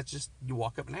 That's just, you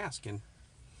walk up and ask, and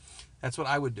that's what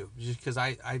I would do, just because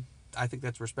I think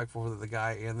that's respectful for the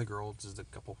guy and the girl, it's the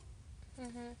couple.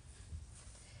 Mm-hmm.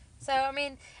 So, I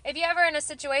mean, if you're ever in a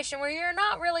situation where you're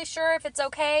not really sure if it's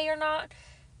okay or not,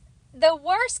 the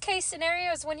worst case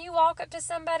scenario is when you walk up to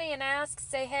somebody and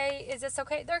say, hey, is this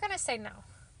okay? They're going to say no.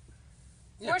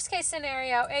 Yeah. Worst case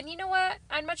scenario. And you know what?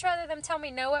 I'd much rather them tell me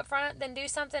no up front than do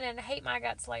something and hate my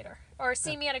guts later. Or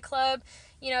see me at a club,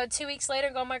 2 weeks later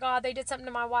and go, oh my God, they did something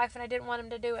to my wife and I didn't want him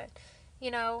to do it.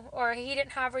 Or he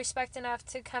didn't have respect enough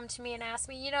to come to me and ask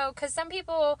me, because some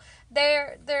people,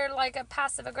 they're like a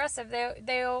passive aggressive.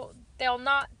 They'll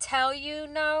not tell you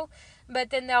no, but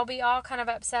then they'll be all kind of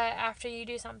upset after you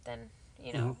do something,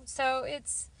 Mm-hmm. So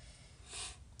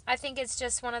I think it's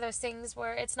just one of those things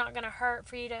where it's not going to hurt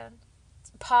for you to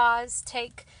pause,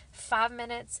 take 5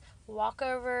 minutes, walk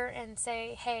over and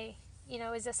say, hey,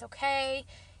 is this okay?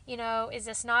 Is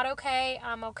this not okay?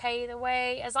 I'm okay either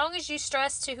way. As long as you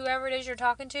stress to whoever it is you're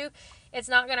talking to, it's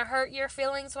not going to hurt your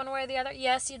feelings one way or the other.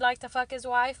 Yes, you'd like to fuck his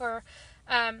wife,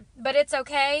 but it's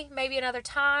okay. Maybe another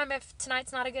time if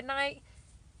tonight's not a good night.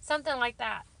 Something like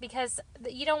that. Because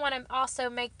you don't want to also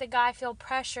make the guy feel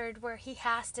pressured where he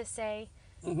has to say,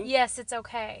 mm-hmm. Yes, it's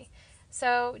okay.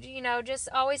 So, just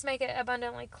always make it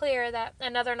abundantly clear that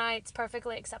another night's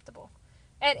perfectly acceptable.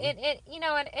 At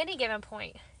any given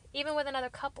point. Even with another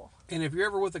couple. And if you're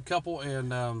ever with a couple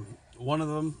and one of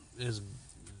them is,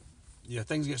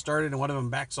 things get started and one of them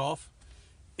backs off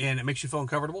and it makes you feel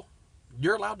uncomfortable,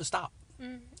 you're allowed to stop.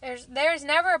 There's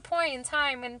never a point in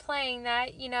time in playing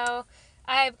that,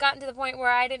 I've gotten to the point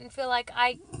where I didn't feel like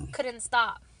I couldn't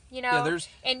stop.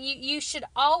 And you should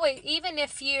always, even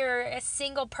if you're a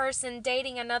single person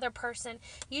dating another person,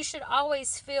 you should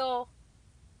always feel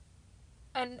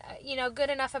good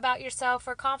enough about yourself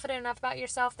or confident enough about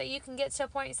yourself that you can get to a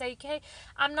point and say, okay,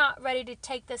 I'm not ready to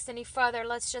take this any further.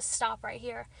 Let's just stop right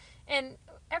here. And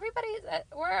everybody,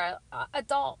 we're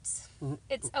adults. Mm-hmm.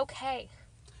 It's okay.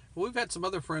 Well, we've had some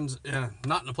other friends,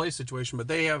 not in a play situation, but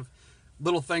they have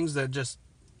little things that just,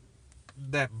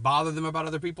 that bother them about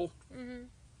other people.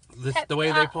 Mm-hmm. The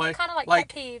way they play. Kind of like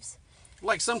pet peeves.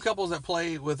 Like some couples that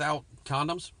play without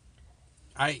condoms.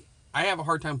 I have a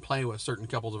hard time playing with certain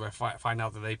couples if I find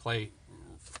out that they play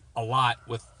a lot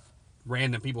with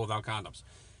random people without condoms.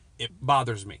 It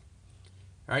bothers me.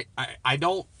 Right? I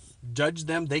don't judge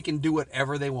them. They can do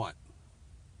whatever they want.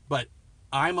 But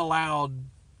I'm allowed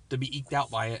to be eked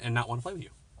out by it and not want to play with you.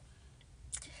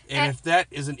 And if that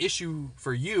is an issue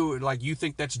for you, like you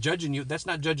think that's judging you, that's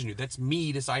not judging you. That's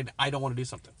me deciding I don't want to do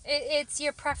something. It's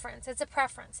your preference. It's a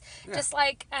preference. Yeah. Just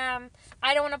like I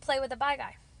don't want to play with a bi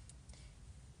guy.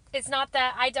 It's not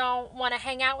that I don't want to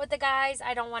hang out with the guys.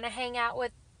 I don't want to hang out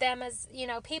with them as,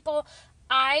 people.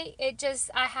 I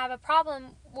have a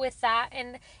problem with that,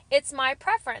 and it's my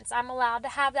preference. I'm allowed to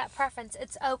have that preference.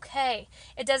 It's okay.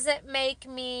 It doesn't make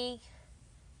me,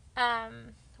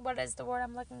 what is the word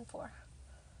I'm looking for?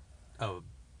 Oh,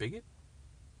 bigot?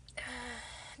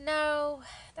 No,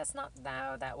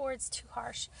 that word's too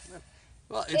harsh.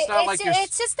 Well, it's not like you're...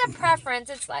 It's just a preference.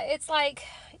 It's like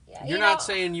You're not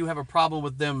saying you have a problem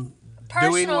with them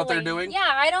doing what they're doing? Yeah,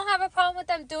 I don't have a problem with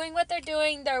them doing what they're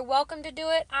doing. They're welcome to do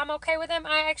it. I'm okay with them.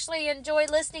 I actually enjoy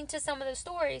listening to some of the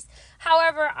stories.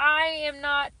 However, I am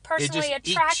not personally it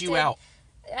just ekes you out.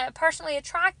 Personally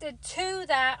attracted to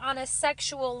that on a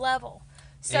sexual level.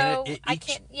 So I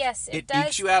can't. Yes, it does. It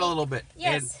ekes you out a little bit.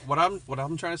 Yes. And what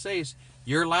I'm trying to say is,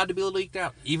 you're allowed to be eked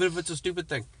out, even if it's a stupid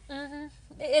thing. Mm-hmm.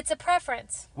 It's a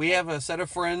preference. We have a set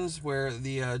of friends where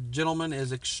the gentleman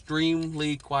is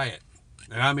extremely quiet.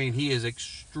 And I mean, he is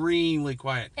extremely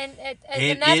quiet. And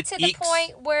enough to the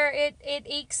point where it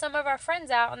ekes some of our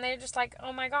friends out, and they're just like,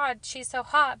 oh my God, she's so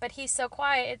hot, but he's so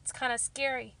quiet. It's kind of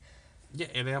scary. Yeah,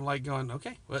 and I'm like going,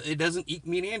 okay, well, it doesn't eke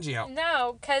me and Angie out.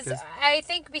 No, because I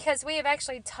think because we have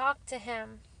actually talked to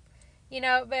him,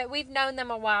 but we've known them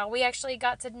a while. We actually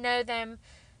got to know them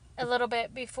a little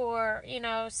bit before,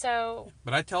 so.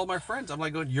 But I tell my friends, I'm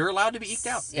like going, you're allowed to be eked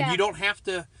out. Yeah. And you don't have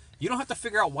to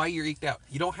figure out why you're eked out.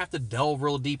 You don't have to delve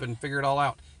real deep and figure it all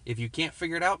out. If you can't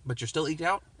figure it out, but you're still eked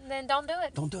out, then don't do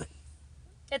it. Don't do it.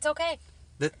 It's okay.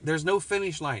 There's no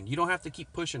finish line. You don't have to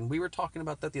keep pushing. We were talking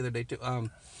about that the other day too.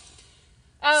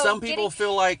 Some people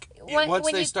feel like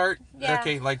once they start,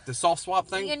 okay, like the soft swap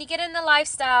thing. When you get in the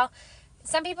lifestyle,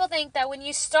 some people think that when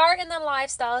you start in the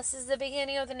lifestyle, this is the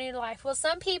beginning of the new life. Well,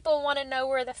 some people want to know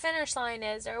where the finish line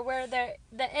is or where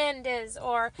the end is,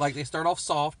 or like they start off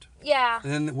soft. Yeah.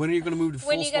 And then when are you going to move to full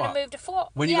swap? When are you going to move to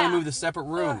full? When are you going to move to separate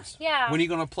rooms? Yeah. When are you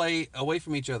going to play away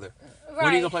from each other? Right. When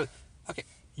are you going to play? Okay.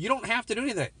 You don't have to do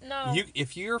any of that. No.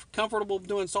 If you're comfortable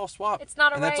doing soft swap, it's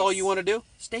not a and that's all you want to do,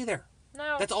 stay there.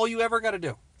 No. That's all you ever got to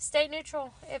do. Stay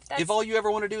neutral. If all you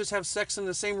ever want to do is have sex in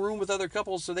the same room with other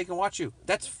couples so they can watch you,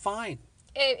 that's fine.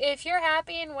 If you're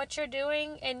happy in what you're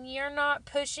doing and you're not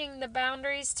pushing the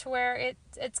boundaries to where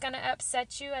it's going to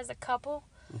upset you as a couple,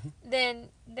 then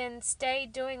stay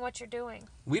doing what you're doing.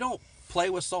 We don't play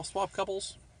with soft swap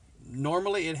couples.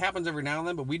 Normally, it happens every now and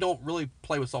then, but we don't really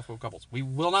play with soft swap couples. We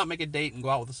will not make a date and go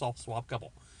out with a soft swap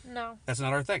couple. No. That's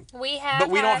not our thing. We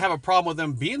don't have a problem with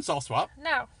them being soft swap.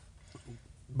 No.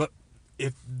 But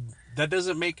if that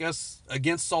doesn't make us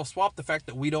against soft swap, the fact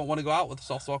that we don't want to go out with a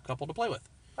soft swap couple to play with.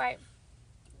 Right.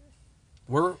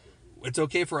 It's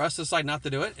okay for us to decide not to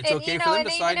do it. It's okay for them to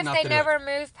decide not to do it. Even if they never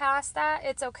move past that,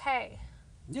 it's okay.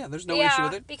 Yeah, there's no issue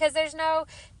with it. Because there is no,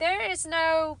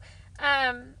 so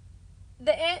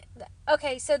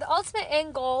the ultimate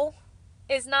end goal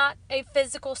is not a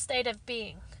physical state of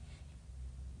being.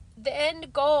 The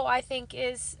end goal, I think,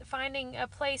 is finding a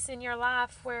place in your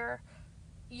life where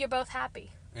you're both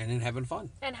happy. And in having fun.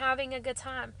 And having a good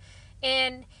time.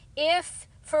 And if,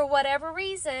 for whatever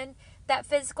reason, that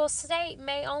physical state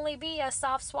may only be a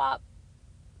soft swap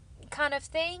kind of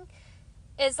thing,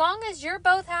 as long as you're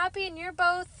both happy and you're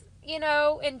both,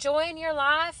 enjoying your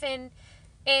life and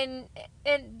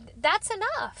that's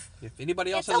enough. If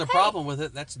anybody else has a problem with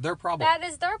it, that's their problem. That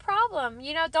is their problem.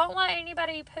 Don't let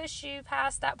anybody push you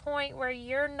past that point where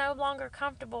you're no longer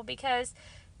comfortable, because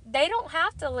they don't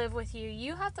have to live with you.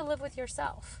 You have to live with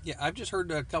yourself. Yeah, I've just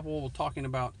heard a couple talking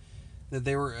about that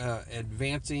they were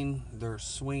advancing their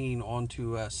swinging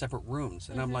onto separate rooms.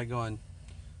 And I'm like going,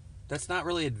 that's not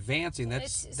really advancing.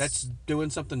 That's doing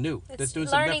something new. That's doing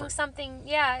something different. Something,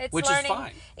 yeah. It's which learning, is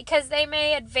fine. Because they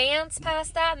may advance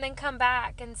past that and then come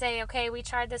back and say, okay, we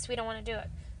tried this, we don't want to do it.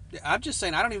 Yeah, I'm just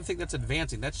saying, I don't even think that's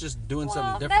advancing. That's just doing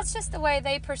something different. That's just the way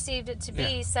they perceived it to be.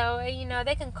 Yeah. So,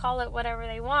 they can call it whatever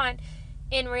they want.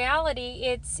 In reality,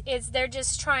 it's they're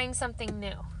just trying something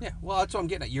new. Yeah, well, that's what I'm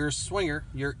getting at. You're a swinger.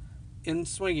 You're in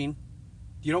swinging,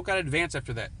 You don't got to advance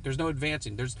after that. There's no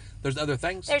advancing. There's other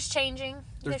things. There's changing.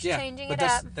 There's changing but it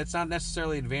up. that's not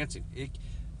necessarily advancing.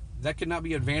 That could not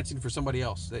be advancing for somebody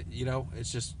else. That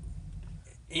it's just.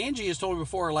 Angie has told me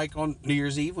before, like on New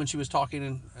Year's Eve when she was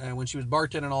talking and when she was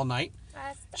bartending all night,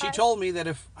 she told me that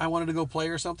if I wanted to go play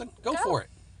or something, go for it.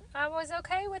 I was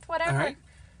okay with whatever. All right.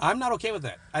 I'm not okay with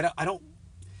that. I don't.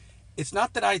 It's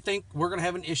not that I think we're going to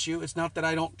have an issue. It's not that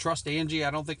I don't trust Angie. I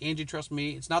don't think Angie trusts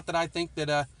me. It's not that I think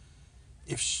that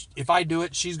if I do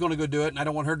it, she's going to go do it, and I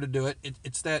don't want her to do it.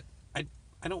 It's that I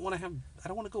don't want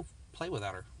to go play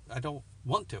without her. I don't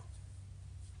want to.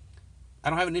 I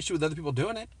don't have an issue with other people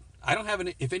doing it. I don't have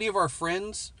if any of our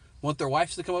friends want their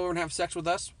wives to come over and have sex with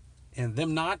us, and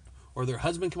them not, or their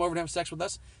husband come over and have sex with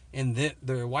us, and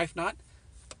their wife not.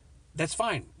 That's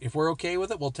fine. If we're okay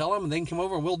with it, we'll tell them, and they can come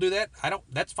over and we'll do that.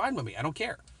 That's fine with me. I don't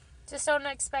care. Just don't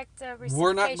expect a reciprocation.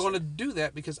 We're not going to do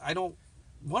that because I don't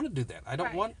want to do that. I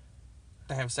don't want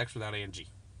to have sex without Angie.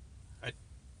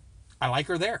 I like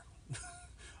her there.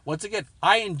 Once again,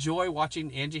 I enjoy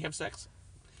watching Angie have sex.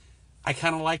 I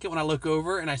kind of like it when I look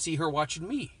over and I see her watching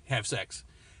me have sex.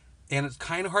 And it's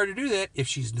kind of hard to do that if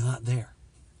she's not there.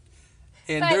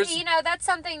 And but that's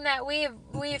something that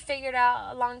we've figured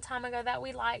out a long time ago that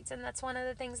we liked, and that's one of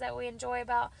the things that we enjoy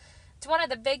about. It's one of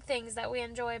the big things that we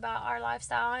enjoy about our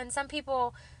lifestyle. And some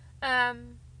people,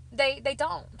 they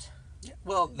don't. Yeah,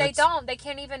 well, they don't. They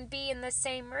can't even be in the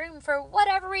same room for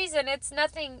whatever reason. It's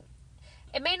nothing.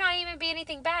 It may not even be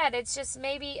anything bad. It's just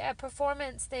maybe a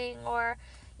performance thing, or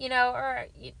I'm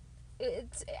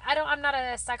not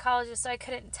a psychologist, so I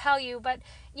couldn't tell you, but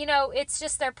it's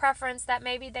just their preference that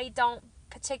maybe they don't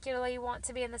particularly want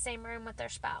to be in the same room with their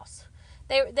spouse.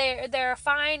 They're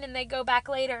fine, and they go back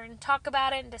later and talk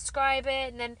about it and describe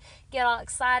it, and then get all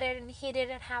excited and heated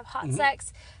and have hot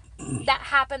sex. That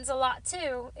happens a lot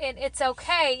too, and it's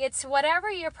okay. It's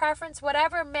whatever your preference,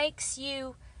 whatever makes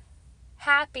you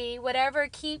happy, whatever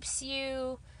keeps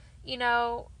you,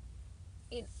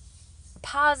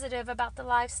 positive about the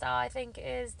lifestyle, I think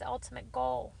is the ultimate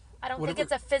goal. I don't think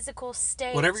it's a physical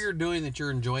state. Whatever you're doing that you're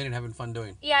enjoying and having fun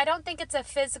doing. Yeah, I don't think it's a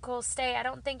physical state. I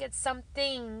don't think it's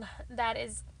something that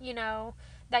is,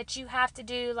 that you have to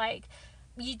do. Like,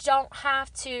 you don't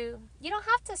have to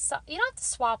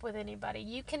swap with anybody.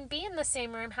 You can be in the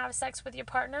same room, have sex with your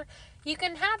partner. You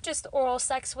can have just oral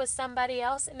sex with somebody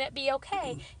else and it be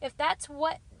okay. If that's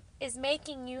what is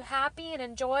making you happy and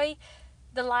enjoy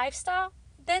the lifestyle,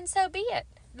 then so be it.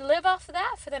 Live off of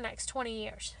that for the next 20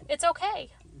 years. It's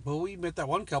okay. Well, we met that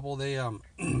one couple. They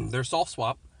they're soft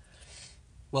swap.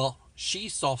 Well,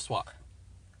 she's soft swap.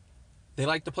 They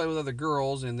like to play with other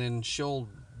girls, and then she'll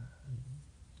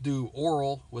do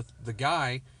oral with the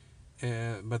guy,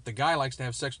 but the guy likes to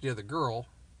have sex with the other girl,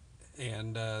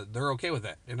 and they're okay with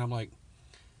that. And I'm like,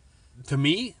 to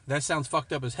me, that sounds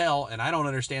fucked up as hell, and I don't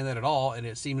understand that at all. And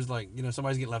it seems like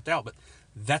somebody's getting left out, but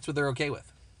that's what they're okay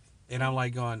with. And I'm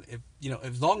like going,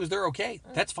 as long as they're okay,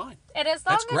 that's fine. And as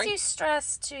long as you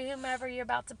stress to whomever you're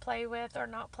about to play with or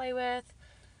not play with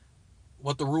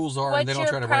what the rules are, and they don't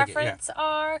try to break it. What your preference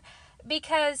are,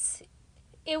 because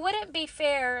it wouldn't be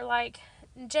fair. Like,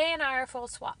 Jay and I are full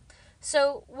swap.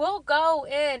 So we'll go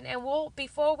in and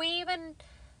before we even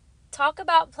talk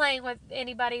about playing with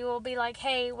anybody, we'll be like,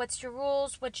 hey, what's your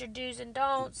rules? What's your do's and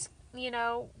don'ts?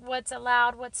 What's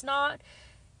allowed, what's not.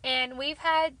 And we've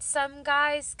had some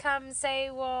guys come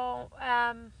say, well,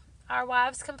 our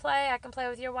wives can play. I can play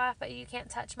with your wife, but you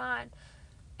can't touch mine.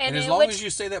 And as long as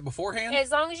you say that beforehand? As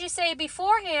long as you say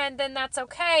beforehand, then that's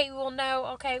okay. We'll know,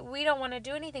 okay, we don't want to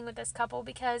do anything with this couple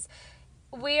because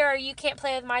you can't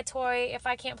play with my toy if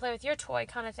I can't play with your toy,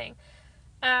 kind of thing.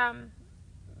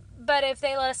 But if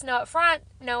they let us know up front,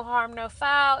 no harm, no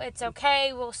foul, it's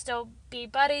okay. We'll still be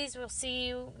buddies. We'll see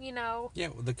you, Yeah,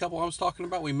 the couple I was talking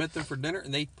about, we met them for dinner,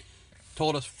 and they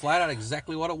told us flat out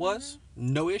exactly what it was.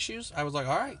 No issues. I was like,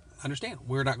 all right, I understand.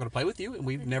 We're not going to play with you, and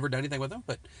we've never done anything with them,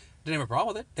 but didn't have a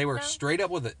problem with it. They were straight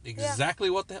up with it. Exactly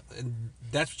what the hell. And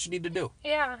that's what you need to do.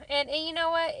 Yeah, and you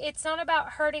know what? It's not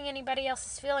about hurting anybody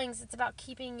else's feelings. It's about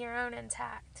keeping your own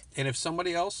intact. And if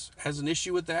somebody else has an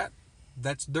issue with that,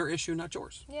 that's their issue, not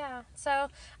yours. Yeah. So,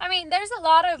 I mean, there's a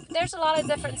lot of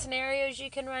different scenarios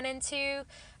you can run into,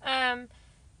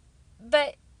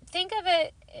 but think of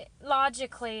it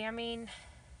logically. I mean,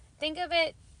 think of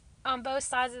it on both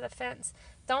sides of the fence.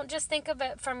 Don't just think of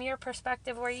it from your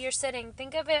perspective where you're sitting.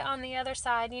 Think of it on the other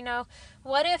side.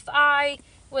 What if I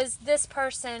was this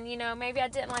person? Maybe I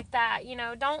didn't like that.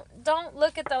 Don't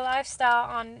look at the lifestyle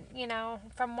on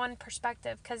from one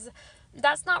perspective, because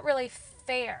that's not really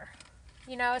fair.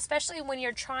 Especially when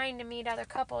you're trying to meet other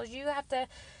couples, you have to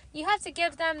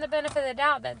give them the benefit of the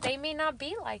doubt that they may not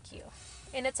be like you.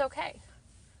 and it's okay.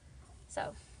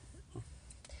 So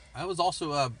I was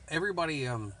also everybody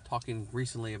talking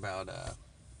recently about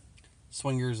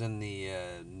swingers in the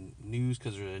news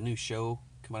because there's a new show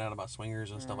coming out about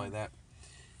swingers and stuff like that,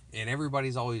 and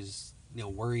everybody's always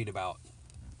worried about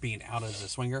being out as a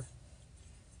swinger.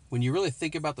 When you really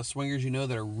think about the swingers,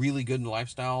 that are really good in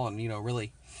lifestyle and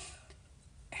really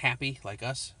happy like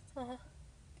us,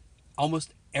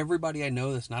 almost everybody I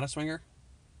know that's not a swinger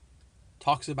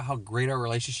talks about how great our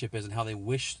relationship is and how they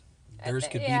wish theirs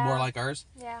could be more like ours.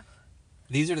 Yeah.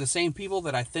 These are the same people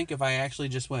that I think if I actually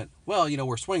just went, well,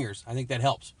 we're swingers, I think that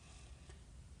helps.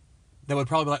 They would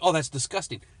probably be like, oh, that's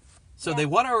disgusting. So they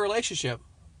want our relationship,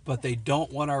 but they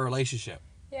don't want our relationship.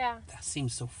 Yeah. That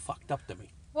seems so fucked up to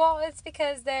me. Well, it's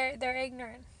because they're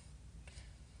ignorant.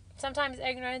 Sometimes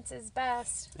ignorance is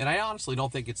best. And I honestly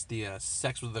don't think it's the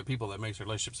sex with other people that makes our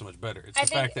relationship so much better. It's I the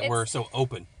think fact that we're so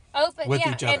open with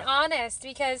each other. And honest,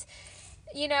 because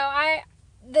I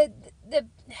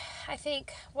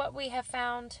think what we have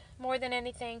found more than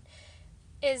anything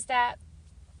is that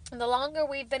the longer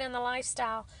we've been in the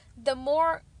lifestyle, the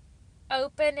more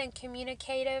open and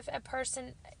communicative a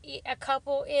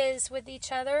couple is with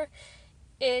each other,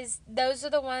 those are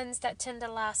the ones that tend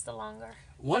to last the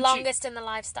longest in the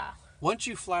lifestyle. Once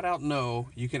you flat out know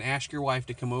you can ask your wife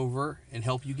to come over and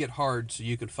help you get hard so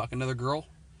you can fuck another girl,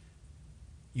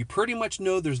 you pretty much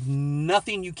know there's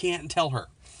nothing you can't tell her.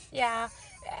 Yeah.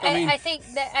 I think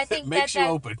it makes you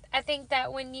open. I think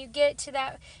that when you get to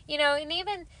that, and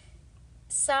even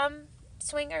some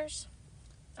swingers,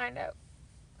 I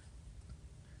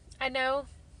know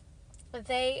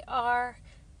they are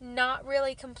not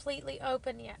really completely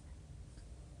open yet.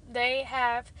 They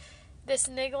have this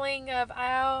niggling of, oh,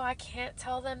 I can't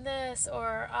tell them this,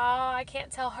 or oh, I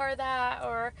can't tell her that,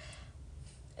 or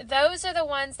those are the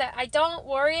ones that I don't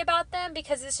worry about them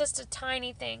because it's just a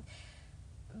tiny thing.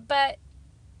 But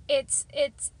it's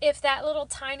if that little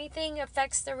tiny thing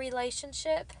affects the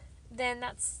relationship, then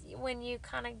that's when you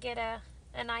kind of get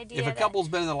an idea. If a couple's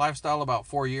been in the lifestyle about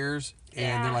 4 years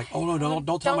and they're like, oh no,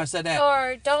 don't tell him I said that,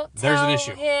 or don't there's tell an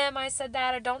issue. him I said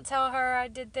that, or don't tell her I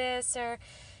did this, or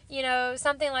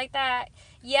something like that.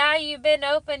 Yeah, you've been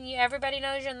open, everybody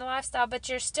knows you're in the lifestyle, but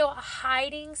you're still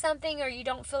hiding something, or you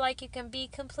don't feel like you can be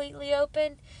completely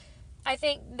open. I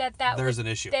think there's an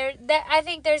issue. I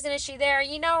think there's an issue there,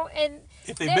 and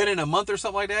if they've been in a month or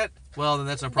something like that, well, then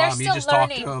that's no problem. You just talk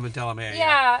to them and tell them, hey.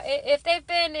 Yeah, if they've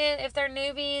been if they're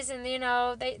newbies and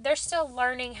they're still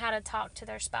learning how to talk to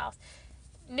their spouse.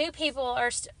 New people are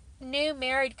new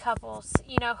married couples,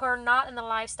 who are not in the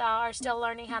lifestyle are still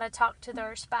learning how to talk to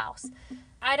their spouse.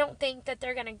 I don't think that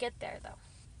they're going to get there though.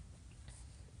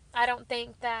 I don't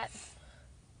think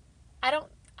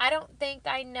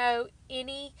I know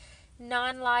any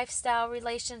non-lifestyle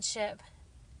relationship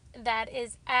that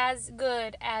is as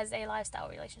good as a lifestyle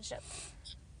relationship.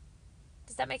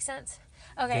 Does that make sense?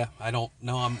 Okay. Yeah, I don't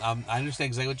know. I understand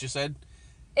exactly what you said.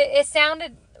 It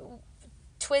sounded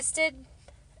twisted.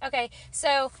 Okay,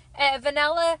 so a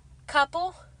vanilla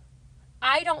couple,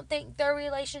 I don't think their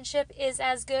relationship is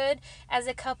as good as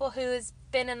a couple who has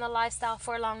been in the lifestyle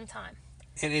for a long time.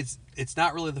 And it's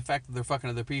not really the fact that they're fucking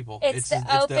other people. It's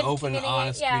the open,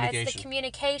 honest communication. It's the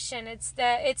communication.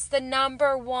 It's the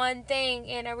number one thing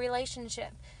in a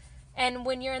relationship. And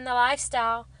when you're in the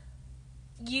lifestyle,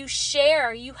 you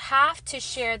have to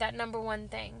share that number one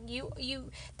thing.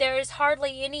 There is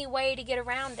hardly any way to get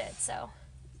around it. So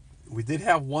we did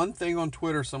have one thing on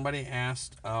Twitter. Somebody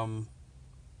asked,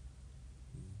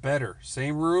 better,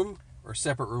 same room or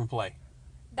separate room play?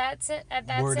 That's it.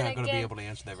 We're not going to be able to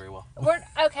answer that very well.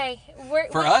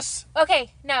 For us?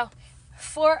 Okay, no.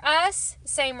 For us,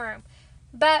 same room.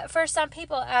 But for some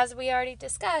people, as we already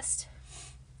discussed,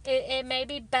 it may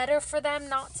be better for them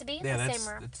not to be in the same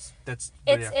room.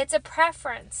 It's a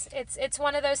preference. It's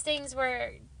one of those things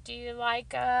where, do you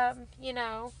like,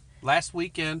 last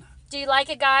weekend. Do you like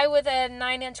a guy with a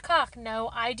 9-inch cock? No,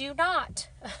 I do not.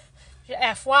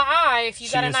 FYI, if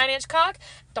you got a 9-inch cock,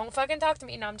 don't fucking talk to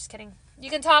me. No, I'm just kidding. You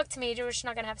can talk to me, you're just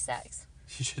not going to have sex.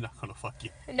 She's not going to fuck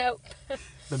you. Nope.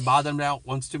 Been bothering them out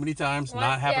once too many times.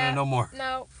 Not happening no more.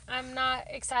 No, I'm not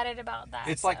excited about that.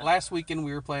 It's like last weekend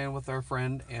we were playing with our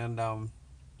friend, and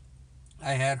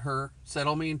I had her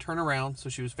settle me and turn around so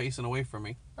she was facing away from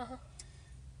me. Uh-huh.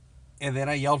 And then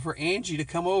I yelled for Angie to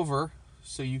come over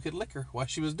so you could lick her while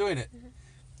she was doing it. Mm-hmm.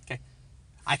 Okay.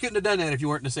 I couldn't have done that if you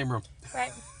weren't in the same room.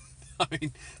 Right. I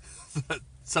mean,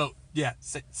 so, yeah,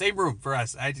 same room for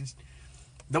us.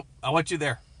 Nope, I want you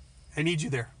there. I need you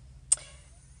there.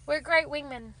 We're great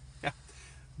wingmen. Yeah.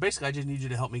 Basically, I just need you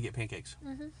to help me get pancakes.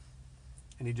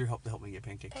 Mm-hmm. I need your help to help me get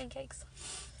pancakes. Pancakes.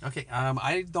 Okay.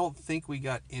 I don't think we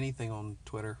got anything on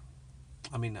Twitter.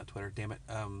 I mean, not Twitter. Damn it.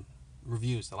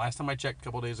 Reviews. The last time I checked a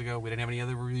couple of days ago, we didn't have any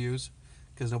other reviews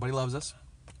because nobody loves us.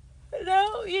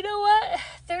 No, you know what?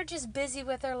 They're just busy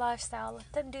with their lifestyle.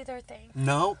 Let them do their thing.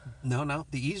 No. The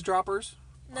eavesdroppers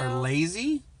are No.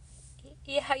 lazy.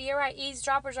 Yeah, you're right.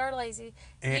 Eavesdroppers are lazy.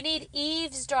 You And- need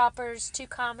eavesdroppers to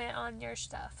comment on your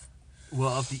stuff.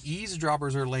 Well, if the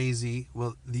eavesdroppers are lazy,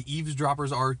 well, the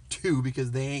eavesdroppers are too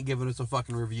because they ain't giving us a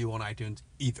fucking review on iTunes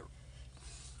either.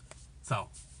 So,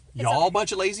 y'all okay. a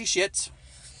bunch of lazy shits,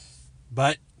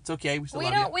 but it's okay. We still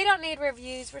love you. We don't need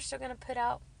reviews. We're still gonna put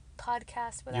out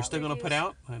podcasts without. You're still going to put reviews.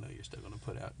 out? I know you're still going to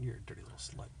put out. You're a dirty little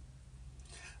slut.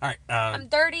 All right. I'm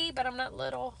dirty, but I'm not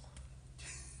little.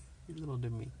 You're little to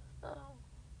me. Oh,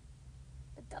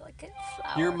 a delicate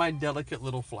flower. You're my delicate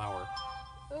little flower.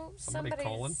 Oh, Somebody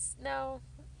calling? No,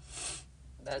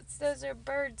 those are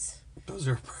birds. Those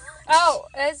are... Oh,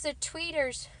 those are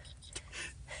tweeters.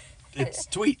 It's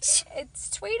tweets. It's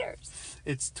tweeters.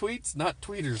 It's tweets, not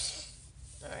tweeters.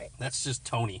 All right. That's just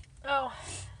Tony. Oh,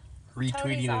 Retweeting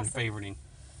Tony's and awesome. favoriting.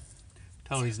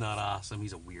 Tony's not awesome.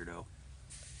 He's a weirdo.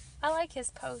 I like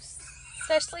his posts.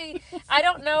 Especially, I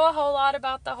don't know a whole lot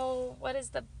about the whole, what is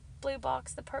the blue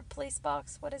box, the police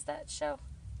box? What is that show?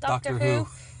 Doctor Who.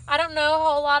 I don't know a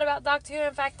whole lot about Doctor Who.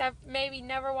 In fact, I've maybe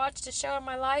never watched a show in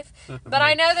my life. But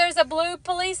I know there's a blue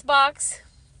police box.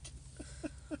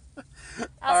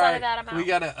 Outside of that, I'm out. We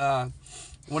got to...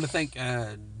 want to thank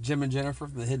Jim and Jennifer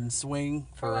from the Hidden Swing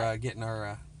For for what? getting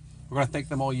our... we're going to thank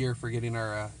them all year for getting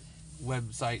our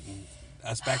website and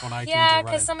us back on iTunes. Yeah, and running.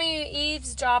 because some of you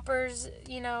eavesdroppers,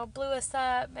 blew us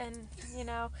up, and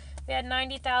we had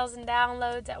 90,000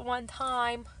 downloads at one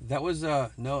time. That was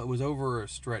no, it was over a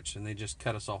stretch, and they just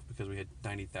cut us off because we had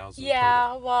 90,000.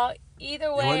 Yeah, well, either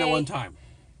total. way. It wasn't at one time.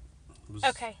 It was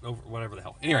Okay. over whatever the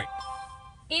hell. Anyway,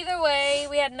 Either way,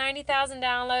 we had 90,000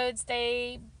 downloads.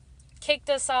 They kicked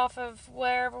us off of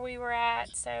wherever we were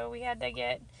at, so we had to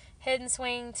get Hidden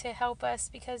Swing to help us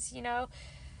because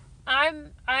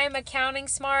I'm accounting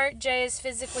smart. Jay is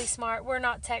physically smart. We're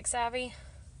not tech savvy.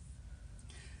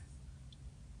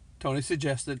 Tony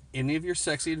suggested any of your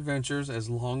sexy adventures as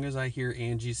long as I hear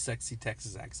Angie's sexy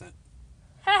Texas accent.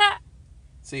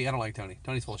 See, I don't like Tony.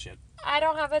 Tony's full of shit. I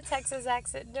don't have a Texas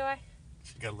accent, do I?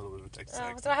 She got a little bit of a Texas Oh,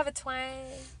 accent. do I have a twang?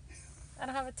 I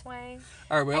don't have a twang.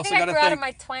 All right, we I also think got I to grew out of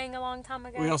thank. my twang a long time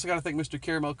ago. We also got to thank Mr.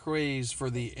 Caramel Craze for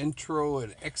the intro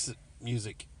and exit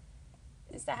music.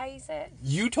 Is that how you say it?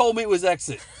 You told me it was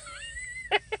exit.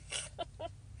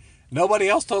 Nobody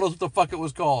else told us what the fuck it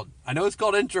was called. I know it's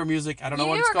called intro music. I don't know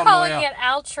what You it's were called on the calling way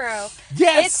out. it outro.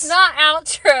 Yes. It's not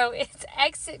outro. It's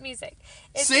exit music.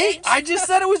 It's See, I just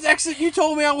said it was exit. You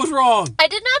told me I was wrong. I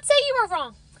did not say you were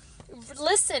wrong.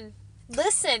 Listen.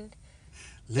 Listen,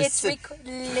 Listen,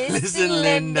 Listen,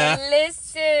 Linda.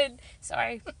 Listen.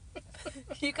 Sorry.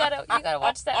 You gotta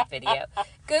watch that video.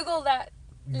 Google that.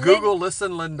 Google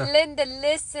listen, Linda. Linda,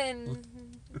 listen.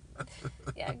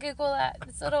 Yeah, Google that.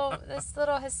 This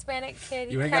little Hispanic kid.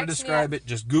 He You ain't got to cracks me describe up. it.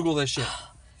 Just Google this shit.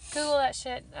 Google that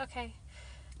shit. Okay.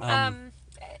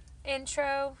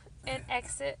 Intro and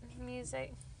exit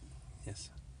music, Yes.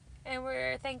 and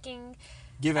we're thinking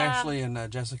Give Ashley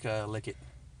and Jessica a lick it.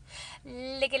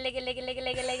 lick it, lick it, lick it, lick it,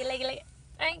 lick it, lick it, lick it, lick it.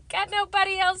 I ain't got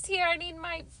nobody else here. I need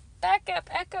my backup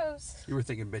echoes. You were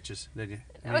thinking bitches, did you?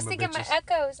 I was thinking my bitches.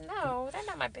 echoes. No, they're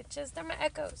not my bitches. They're my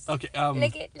echoes. Okay.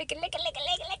 Lick it, lick it, lick it, lick it, lick it,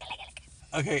 lick it, lick it, lick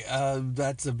it. Okay.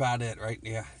 That's about it, right?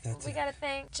 Yeah. That's We it. gotta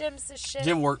thank Jim's the shit.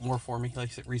 Jim worked more for me, like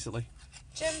I said recently.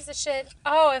 Jim's the shit.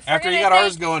 Oh, if After we're he gonna got thank,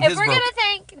 ours going, if his we're broke. gonna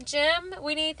thank Jim,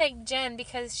 we need to thank Jen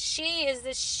because she is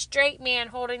the straight man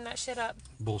holding that shit up.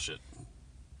 Bullshit.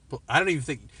 I don't even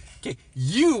think. Okay,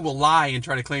 you will lie and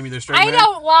try to claim you're the straight I man.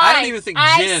 don't lie. I don't even think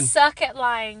Jen. I suck at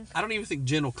lying. I don't even think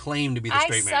Jen will claim to be the I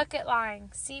straight man. suck at lying.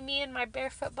 See me in my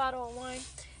barefoot bottle of wine.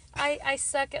 I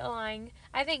suck at lying.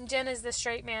 I think Jen is the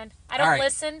straight man. I don't All right.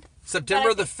 listen.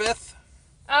 September But I the 5th,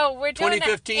 Oh, we're doing an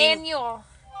 2015. annual.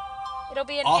 It'll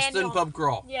be an Austin annual. Pub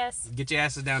Crawl. Yes. Get your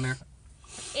asses down there.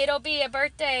 It'll be a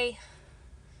birthday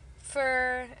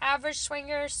for Average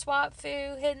Swinger, Swap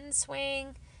Foo, Hidden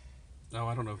Swing. No,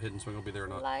 I don't know if Hidden Swing will be there or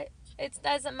not. It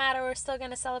doesn't matter. We're still going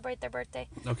to celebrate their birthday.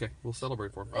 Okay, we'll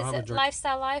celebrate for them. I'll Is have a it drink.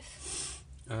 Lifestyle Life?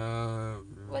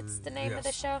 What's the name of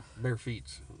the show? Bare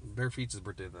Feet. Bare Feet's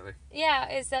birthday that day. Yeah,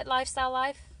 is that Lifestyle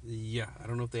Life? Yeah, I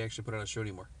don't know if they actually put out a show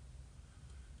anymore.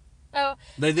 Oh,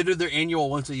 They do their annual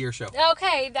once a year show.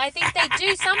 okay. I think they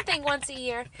do something once a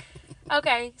year.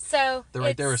 Okay, so They're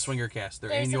right there with it's- Swinger Cast. Their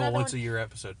there's annual another once one. a year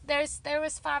episode. There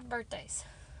was 5 birthdays.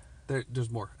 There's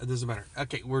more. It doesn't matter.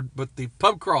 Okay, but the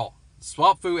pub crawl,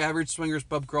 Swap Foo Average Swingers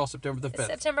Pub Crawl, September the 5th.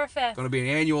 September 5th. Going to be an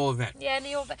annual event. Yeah,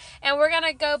 and we're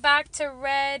gonna go back to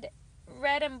red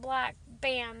and black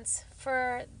bands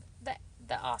for the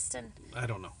Austin. I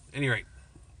don't know. At any rate,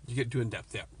 you get too in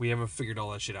depth. Yeah, we haven't figured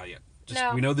all that shit out yet.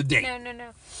 No, we know the date.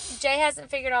 No. Jay hasn't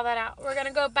figured all that out. We're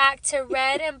gonna go back to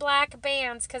red and black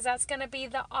bands because that's gonna be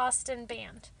the Austin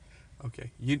band.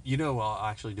 Okay, you know I'll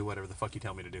actually do whatever the fuck you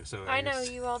tell me to do. So I know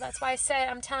you will. That's why I said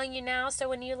I'm telling you now. So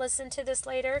when you listen to this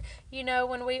later, you know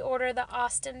when we order the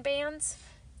Austin bands,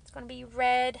 it's gonna be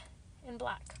red and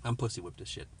black. I'm pussy whipped as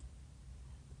shit.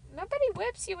 Nobody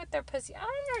whips you with their pussy. I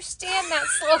don't understand that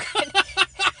slogan.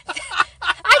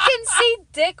 I can see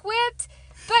dick whipped,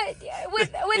 but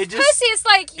with pussy, it's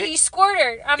like you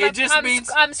squirted.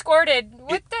 I'm squirted.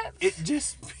 What the? It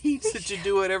just means that you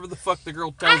do whatever the fuck the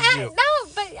girl tells you. No,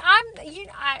 but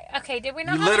okay, did we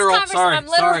not have literal, this conversation? I'm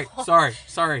literal.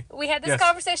 Sorry. We had this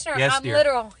conversation. Yes, I'm dear.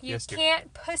 literal. You Yes, dear.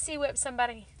 can't pussy whip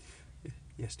somebody.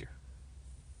 Yes, dear.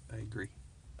 I agree.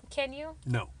 Can you?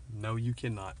 No, you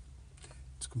cannot.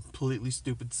 It's a completely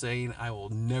stupid saying. I will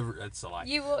never. That's a lie.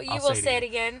 You will say it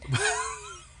again.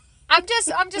 I'm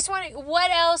just wondering, what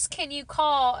else can you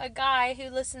call a guy who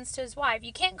listens to his wife?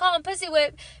 You can't call him pussy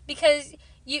whip because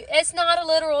it's not a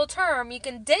literal term. You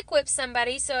can dick whip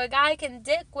somebody, so a guy can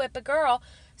dick whip a girl.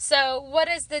 So what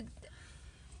is the?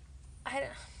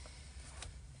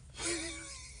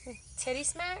 Titty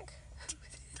smack?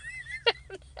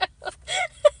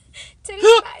 Titty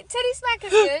smack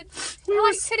is good. I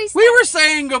like titty smack. We were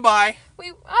saying goodbye.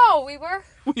 We were.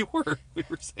 We were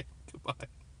saying goodbye.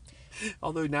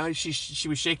 Although now she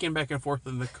was shaking back and forth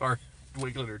in the car,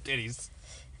 wiggling her titties.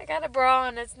 I got a bra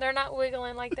on. They're not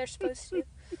wiggling like they're supposed to.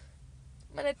 I'm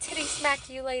gonna titty smack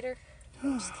you later.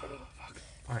 I'm just kidding.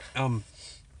 All right. I'm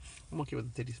okay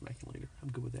with the titty smacking later.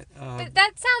 I'm good with that. But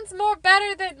that sounds more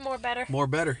better. More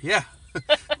better. Yeah.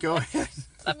 Go ahead.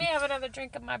 Let me have another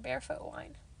drink of my barefoot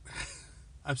wine.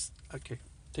 Okay.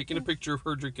 Taking a picture of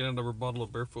her drinking out of her bottle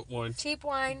of barefoot wine. Cheap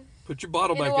wine. Put your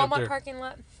bottle in back the up Walmart there. parking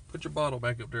lot. Put your bottle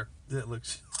back up there. That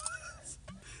looks.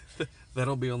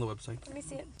 That'll be on the website. Let me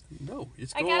see it. No,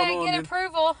 it's I going on. gotta get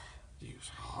approval.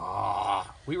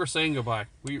 We were saying goodbye.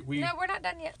 We. No, we're not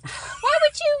done yet. Why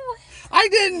would you? I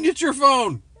didn't get your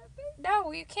phone.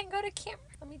 No, you can't go to camera.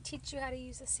 Let me teach you how to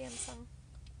use a Samsung.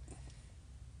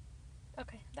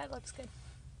 Okay, that looks good.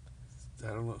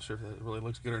 I'm not sure if that really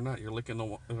looks good or not. You're licking the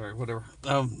whatever.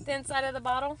 The inside of the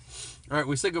bottle. All right,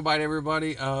 we say goodbye to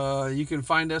everybody. You can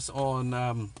find us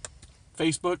on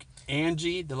Facebook,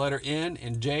 Angie, the letter N,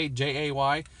 and J,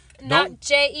 J-A-Y. Not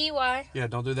J-E-Y. Yeah,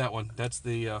 don't do that one. That's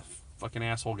the fucking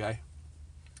asshole guy.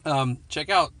 Check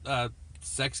out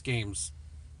Sex Games.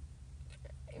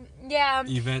 Yeah.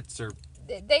 Events or.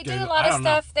 They do a lot of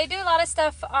stuff. They do a lot of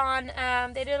stuff on.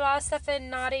 They do a lot of stuff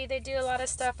in Naughty. They do a lot of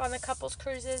stuff on the couples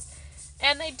cruises,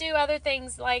 and they do other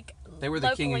things like. They were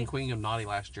the king and queen of Naughty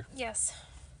last year. Yes.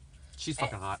 She's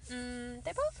fucking hot. They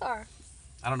both are.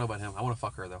 I don't know about him. I want to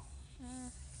fuck her though.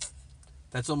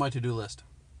 That's on my to-do list.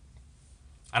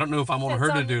 I don't know if I'm on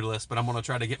her to-do list, but I'm gonna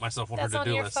try to get myself on her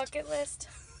to-do list. That's on your bucket list.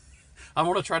 I'm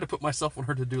gonna try to put myself on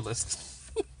her to-do list.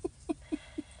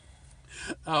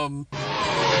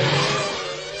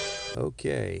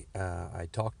 Okay, I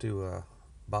talked to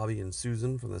Bobby and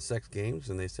Susan from the Sex Games,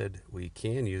 and they said we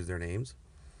can use their names.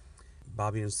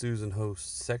 Bobby and Susan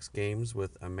host Sex Games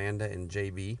with Amanda and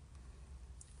JB.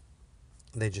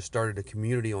 They just started a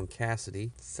community on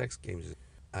Cassidy, Sex Games.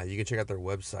 You can check out their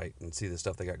website and see the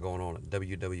stuff they got going on at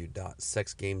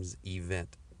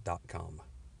www.sexgamesevent.com.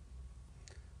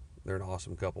 They're an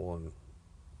awesome couple, and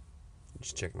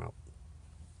just check them out.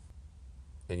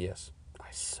 And yes,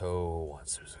 I so want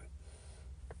Susan.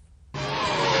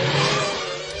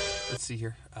 Let's see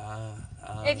here.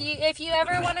 If you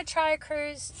ever want to try a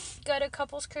cruise, go to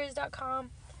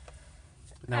couplescruise.com.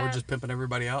 Now we're just pimping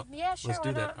everybody out? Yeah, sure. Let's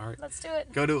do that. Not? All right. Let's do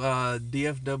it. Go to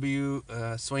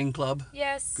DFW Swing Club.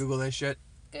 Yes. Google that shit.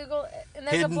 Google it. And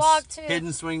there's a blog too.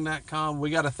 Hiddenswing.com. We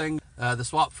got a thing. The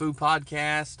Swap Foo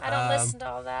podcast. I don't listen to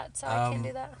all that, so I can't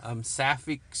do that.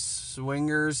 Sapphic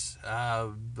Swingers.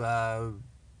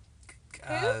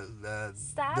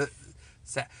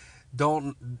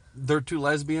 They're two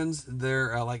lesbians.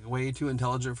 They're like way too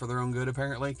intelligent for their own good,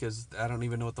 apparently, because I don't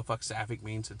even know what the fuck sapphic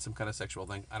means. It's some kind of sexual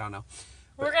thing. I don't know.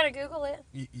 We're gonna Google it.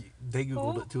 They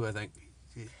Googled it too, I think.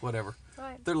 Whatever.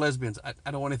 Right. They're lesbians. I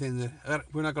don't want anything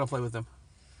we're not gonna play with them.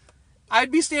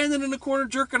 I'd be standing in the corner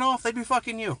jerking off. They'd be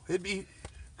fucking you. It'd be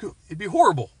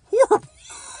horrible. Horrible.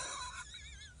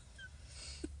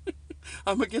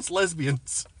 I'm against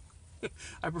lesbians.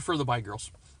 I prefer the bi girls.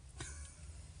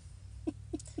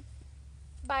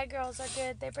 bi girls are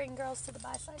good. They bring girls to the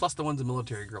bi side. Plus the ones in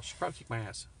military girls. She'll probably kick my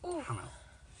ass. Ooh. I don't know.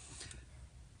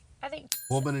 I think.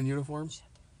 Woman in uniform?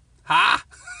 Ha!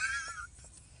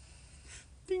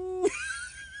 Ding.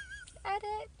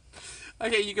 Edit.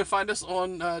 Okay, you can find us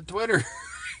on Twitter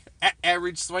at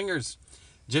Average Swingers.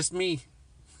 Just me.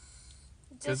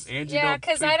 Because Angie yeah, don't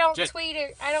because I don't shit. tweet or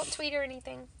I don't tweet or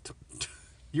anything.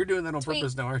 You're doing that on Tweet.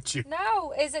 purpose now, aren't you?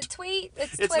 No, is it tweet?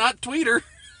 It's It's Twitter. not Tweeter.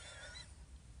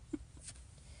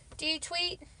 Do you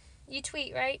tweet? You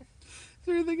tweet, right? Is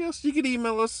there anything else? You can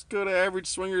email us. Go to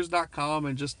AverageSwingers.com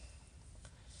and just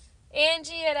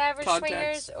Angie at Average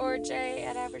Contacts. Swingers or Jay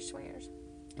at Average Swingers.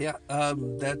 yeah.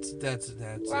 That's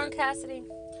Ron it. Cassidy.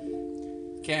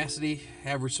 Cassidy,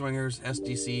 Average Swingers,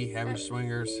 SDC, Average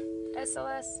Swingers.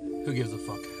 SLS. Who gives a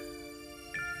fuck?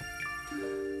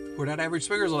 We're not Average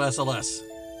Swingers on SLS.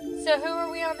 So who are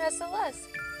we on SLS?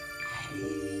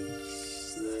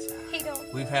 He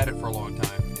don't. We've had it for a long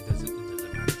time. It doesn't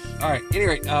matter. All right.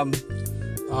 Anyway,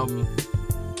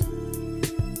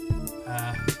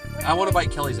 I want to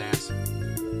bite Kelly's ass. I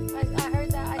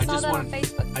heard that. I saw just that wanted- on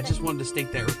Facebook today. I just wanted to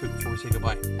state that real quick before we say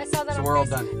goodbye. I saw that So on we're all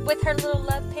Facebook. done. With her little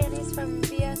love panties from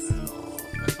VS.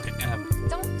 Okay.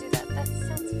 Don't do that. That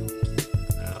sounds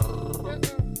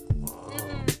funky.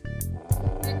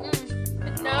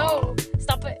 Mm-mm. No.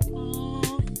 Stop it.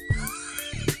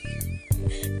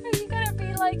 Are you gonna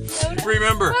be like Yoda?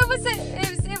 Remember. What was it?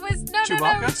 It was no.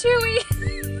 Chewbacca? Chewie.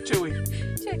 Chewie.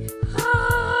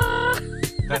 Ah.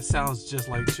 That sounds just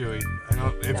like Chewie. I know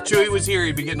if No, it Chewie was doesn't. here,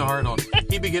 he'd be getting a hard on.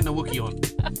 He'd be getting a Wookiee on.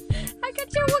 I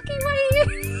got your Wookiee right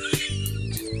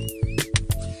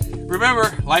here. Remember,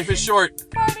 life is short.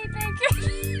 Party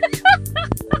naked.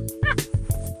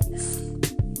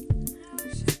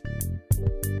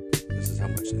 This is how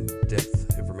much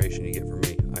in-depth information you get from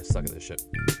me. I suck at this shit.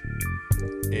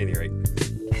 At any rate,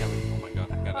 Kelly, oh my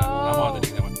god, I'm on the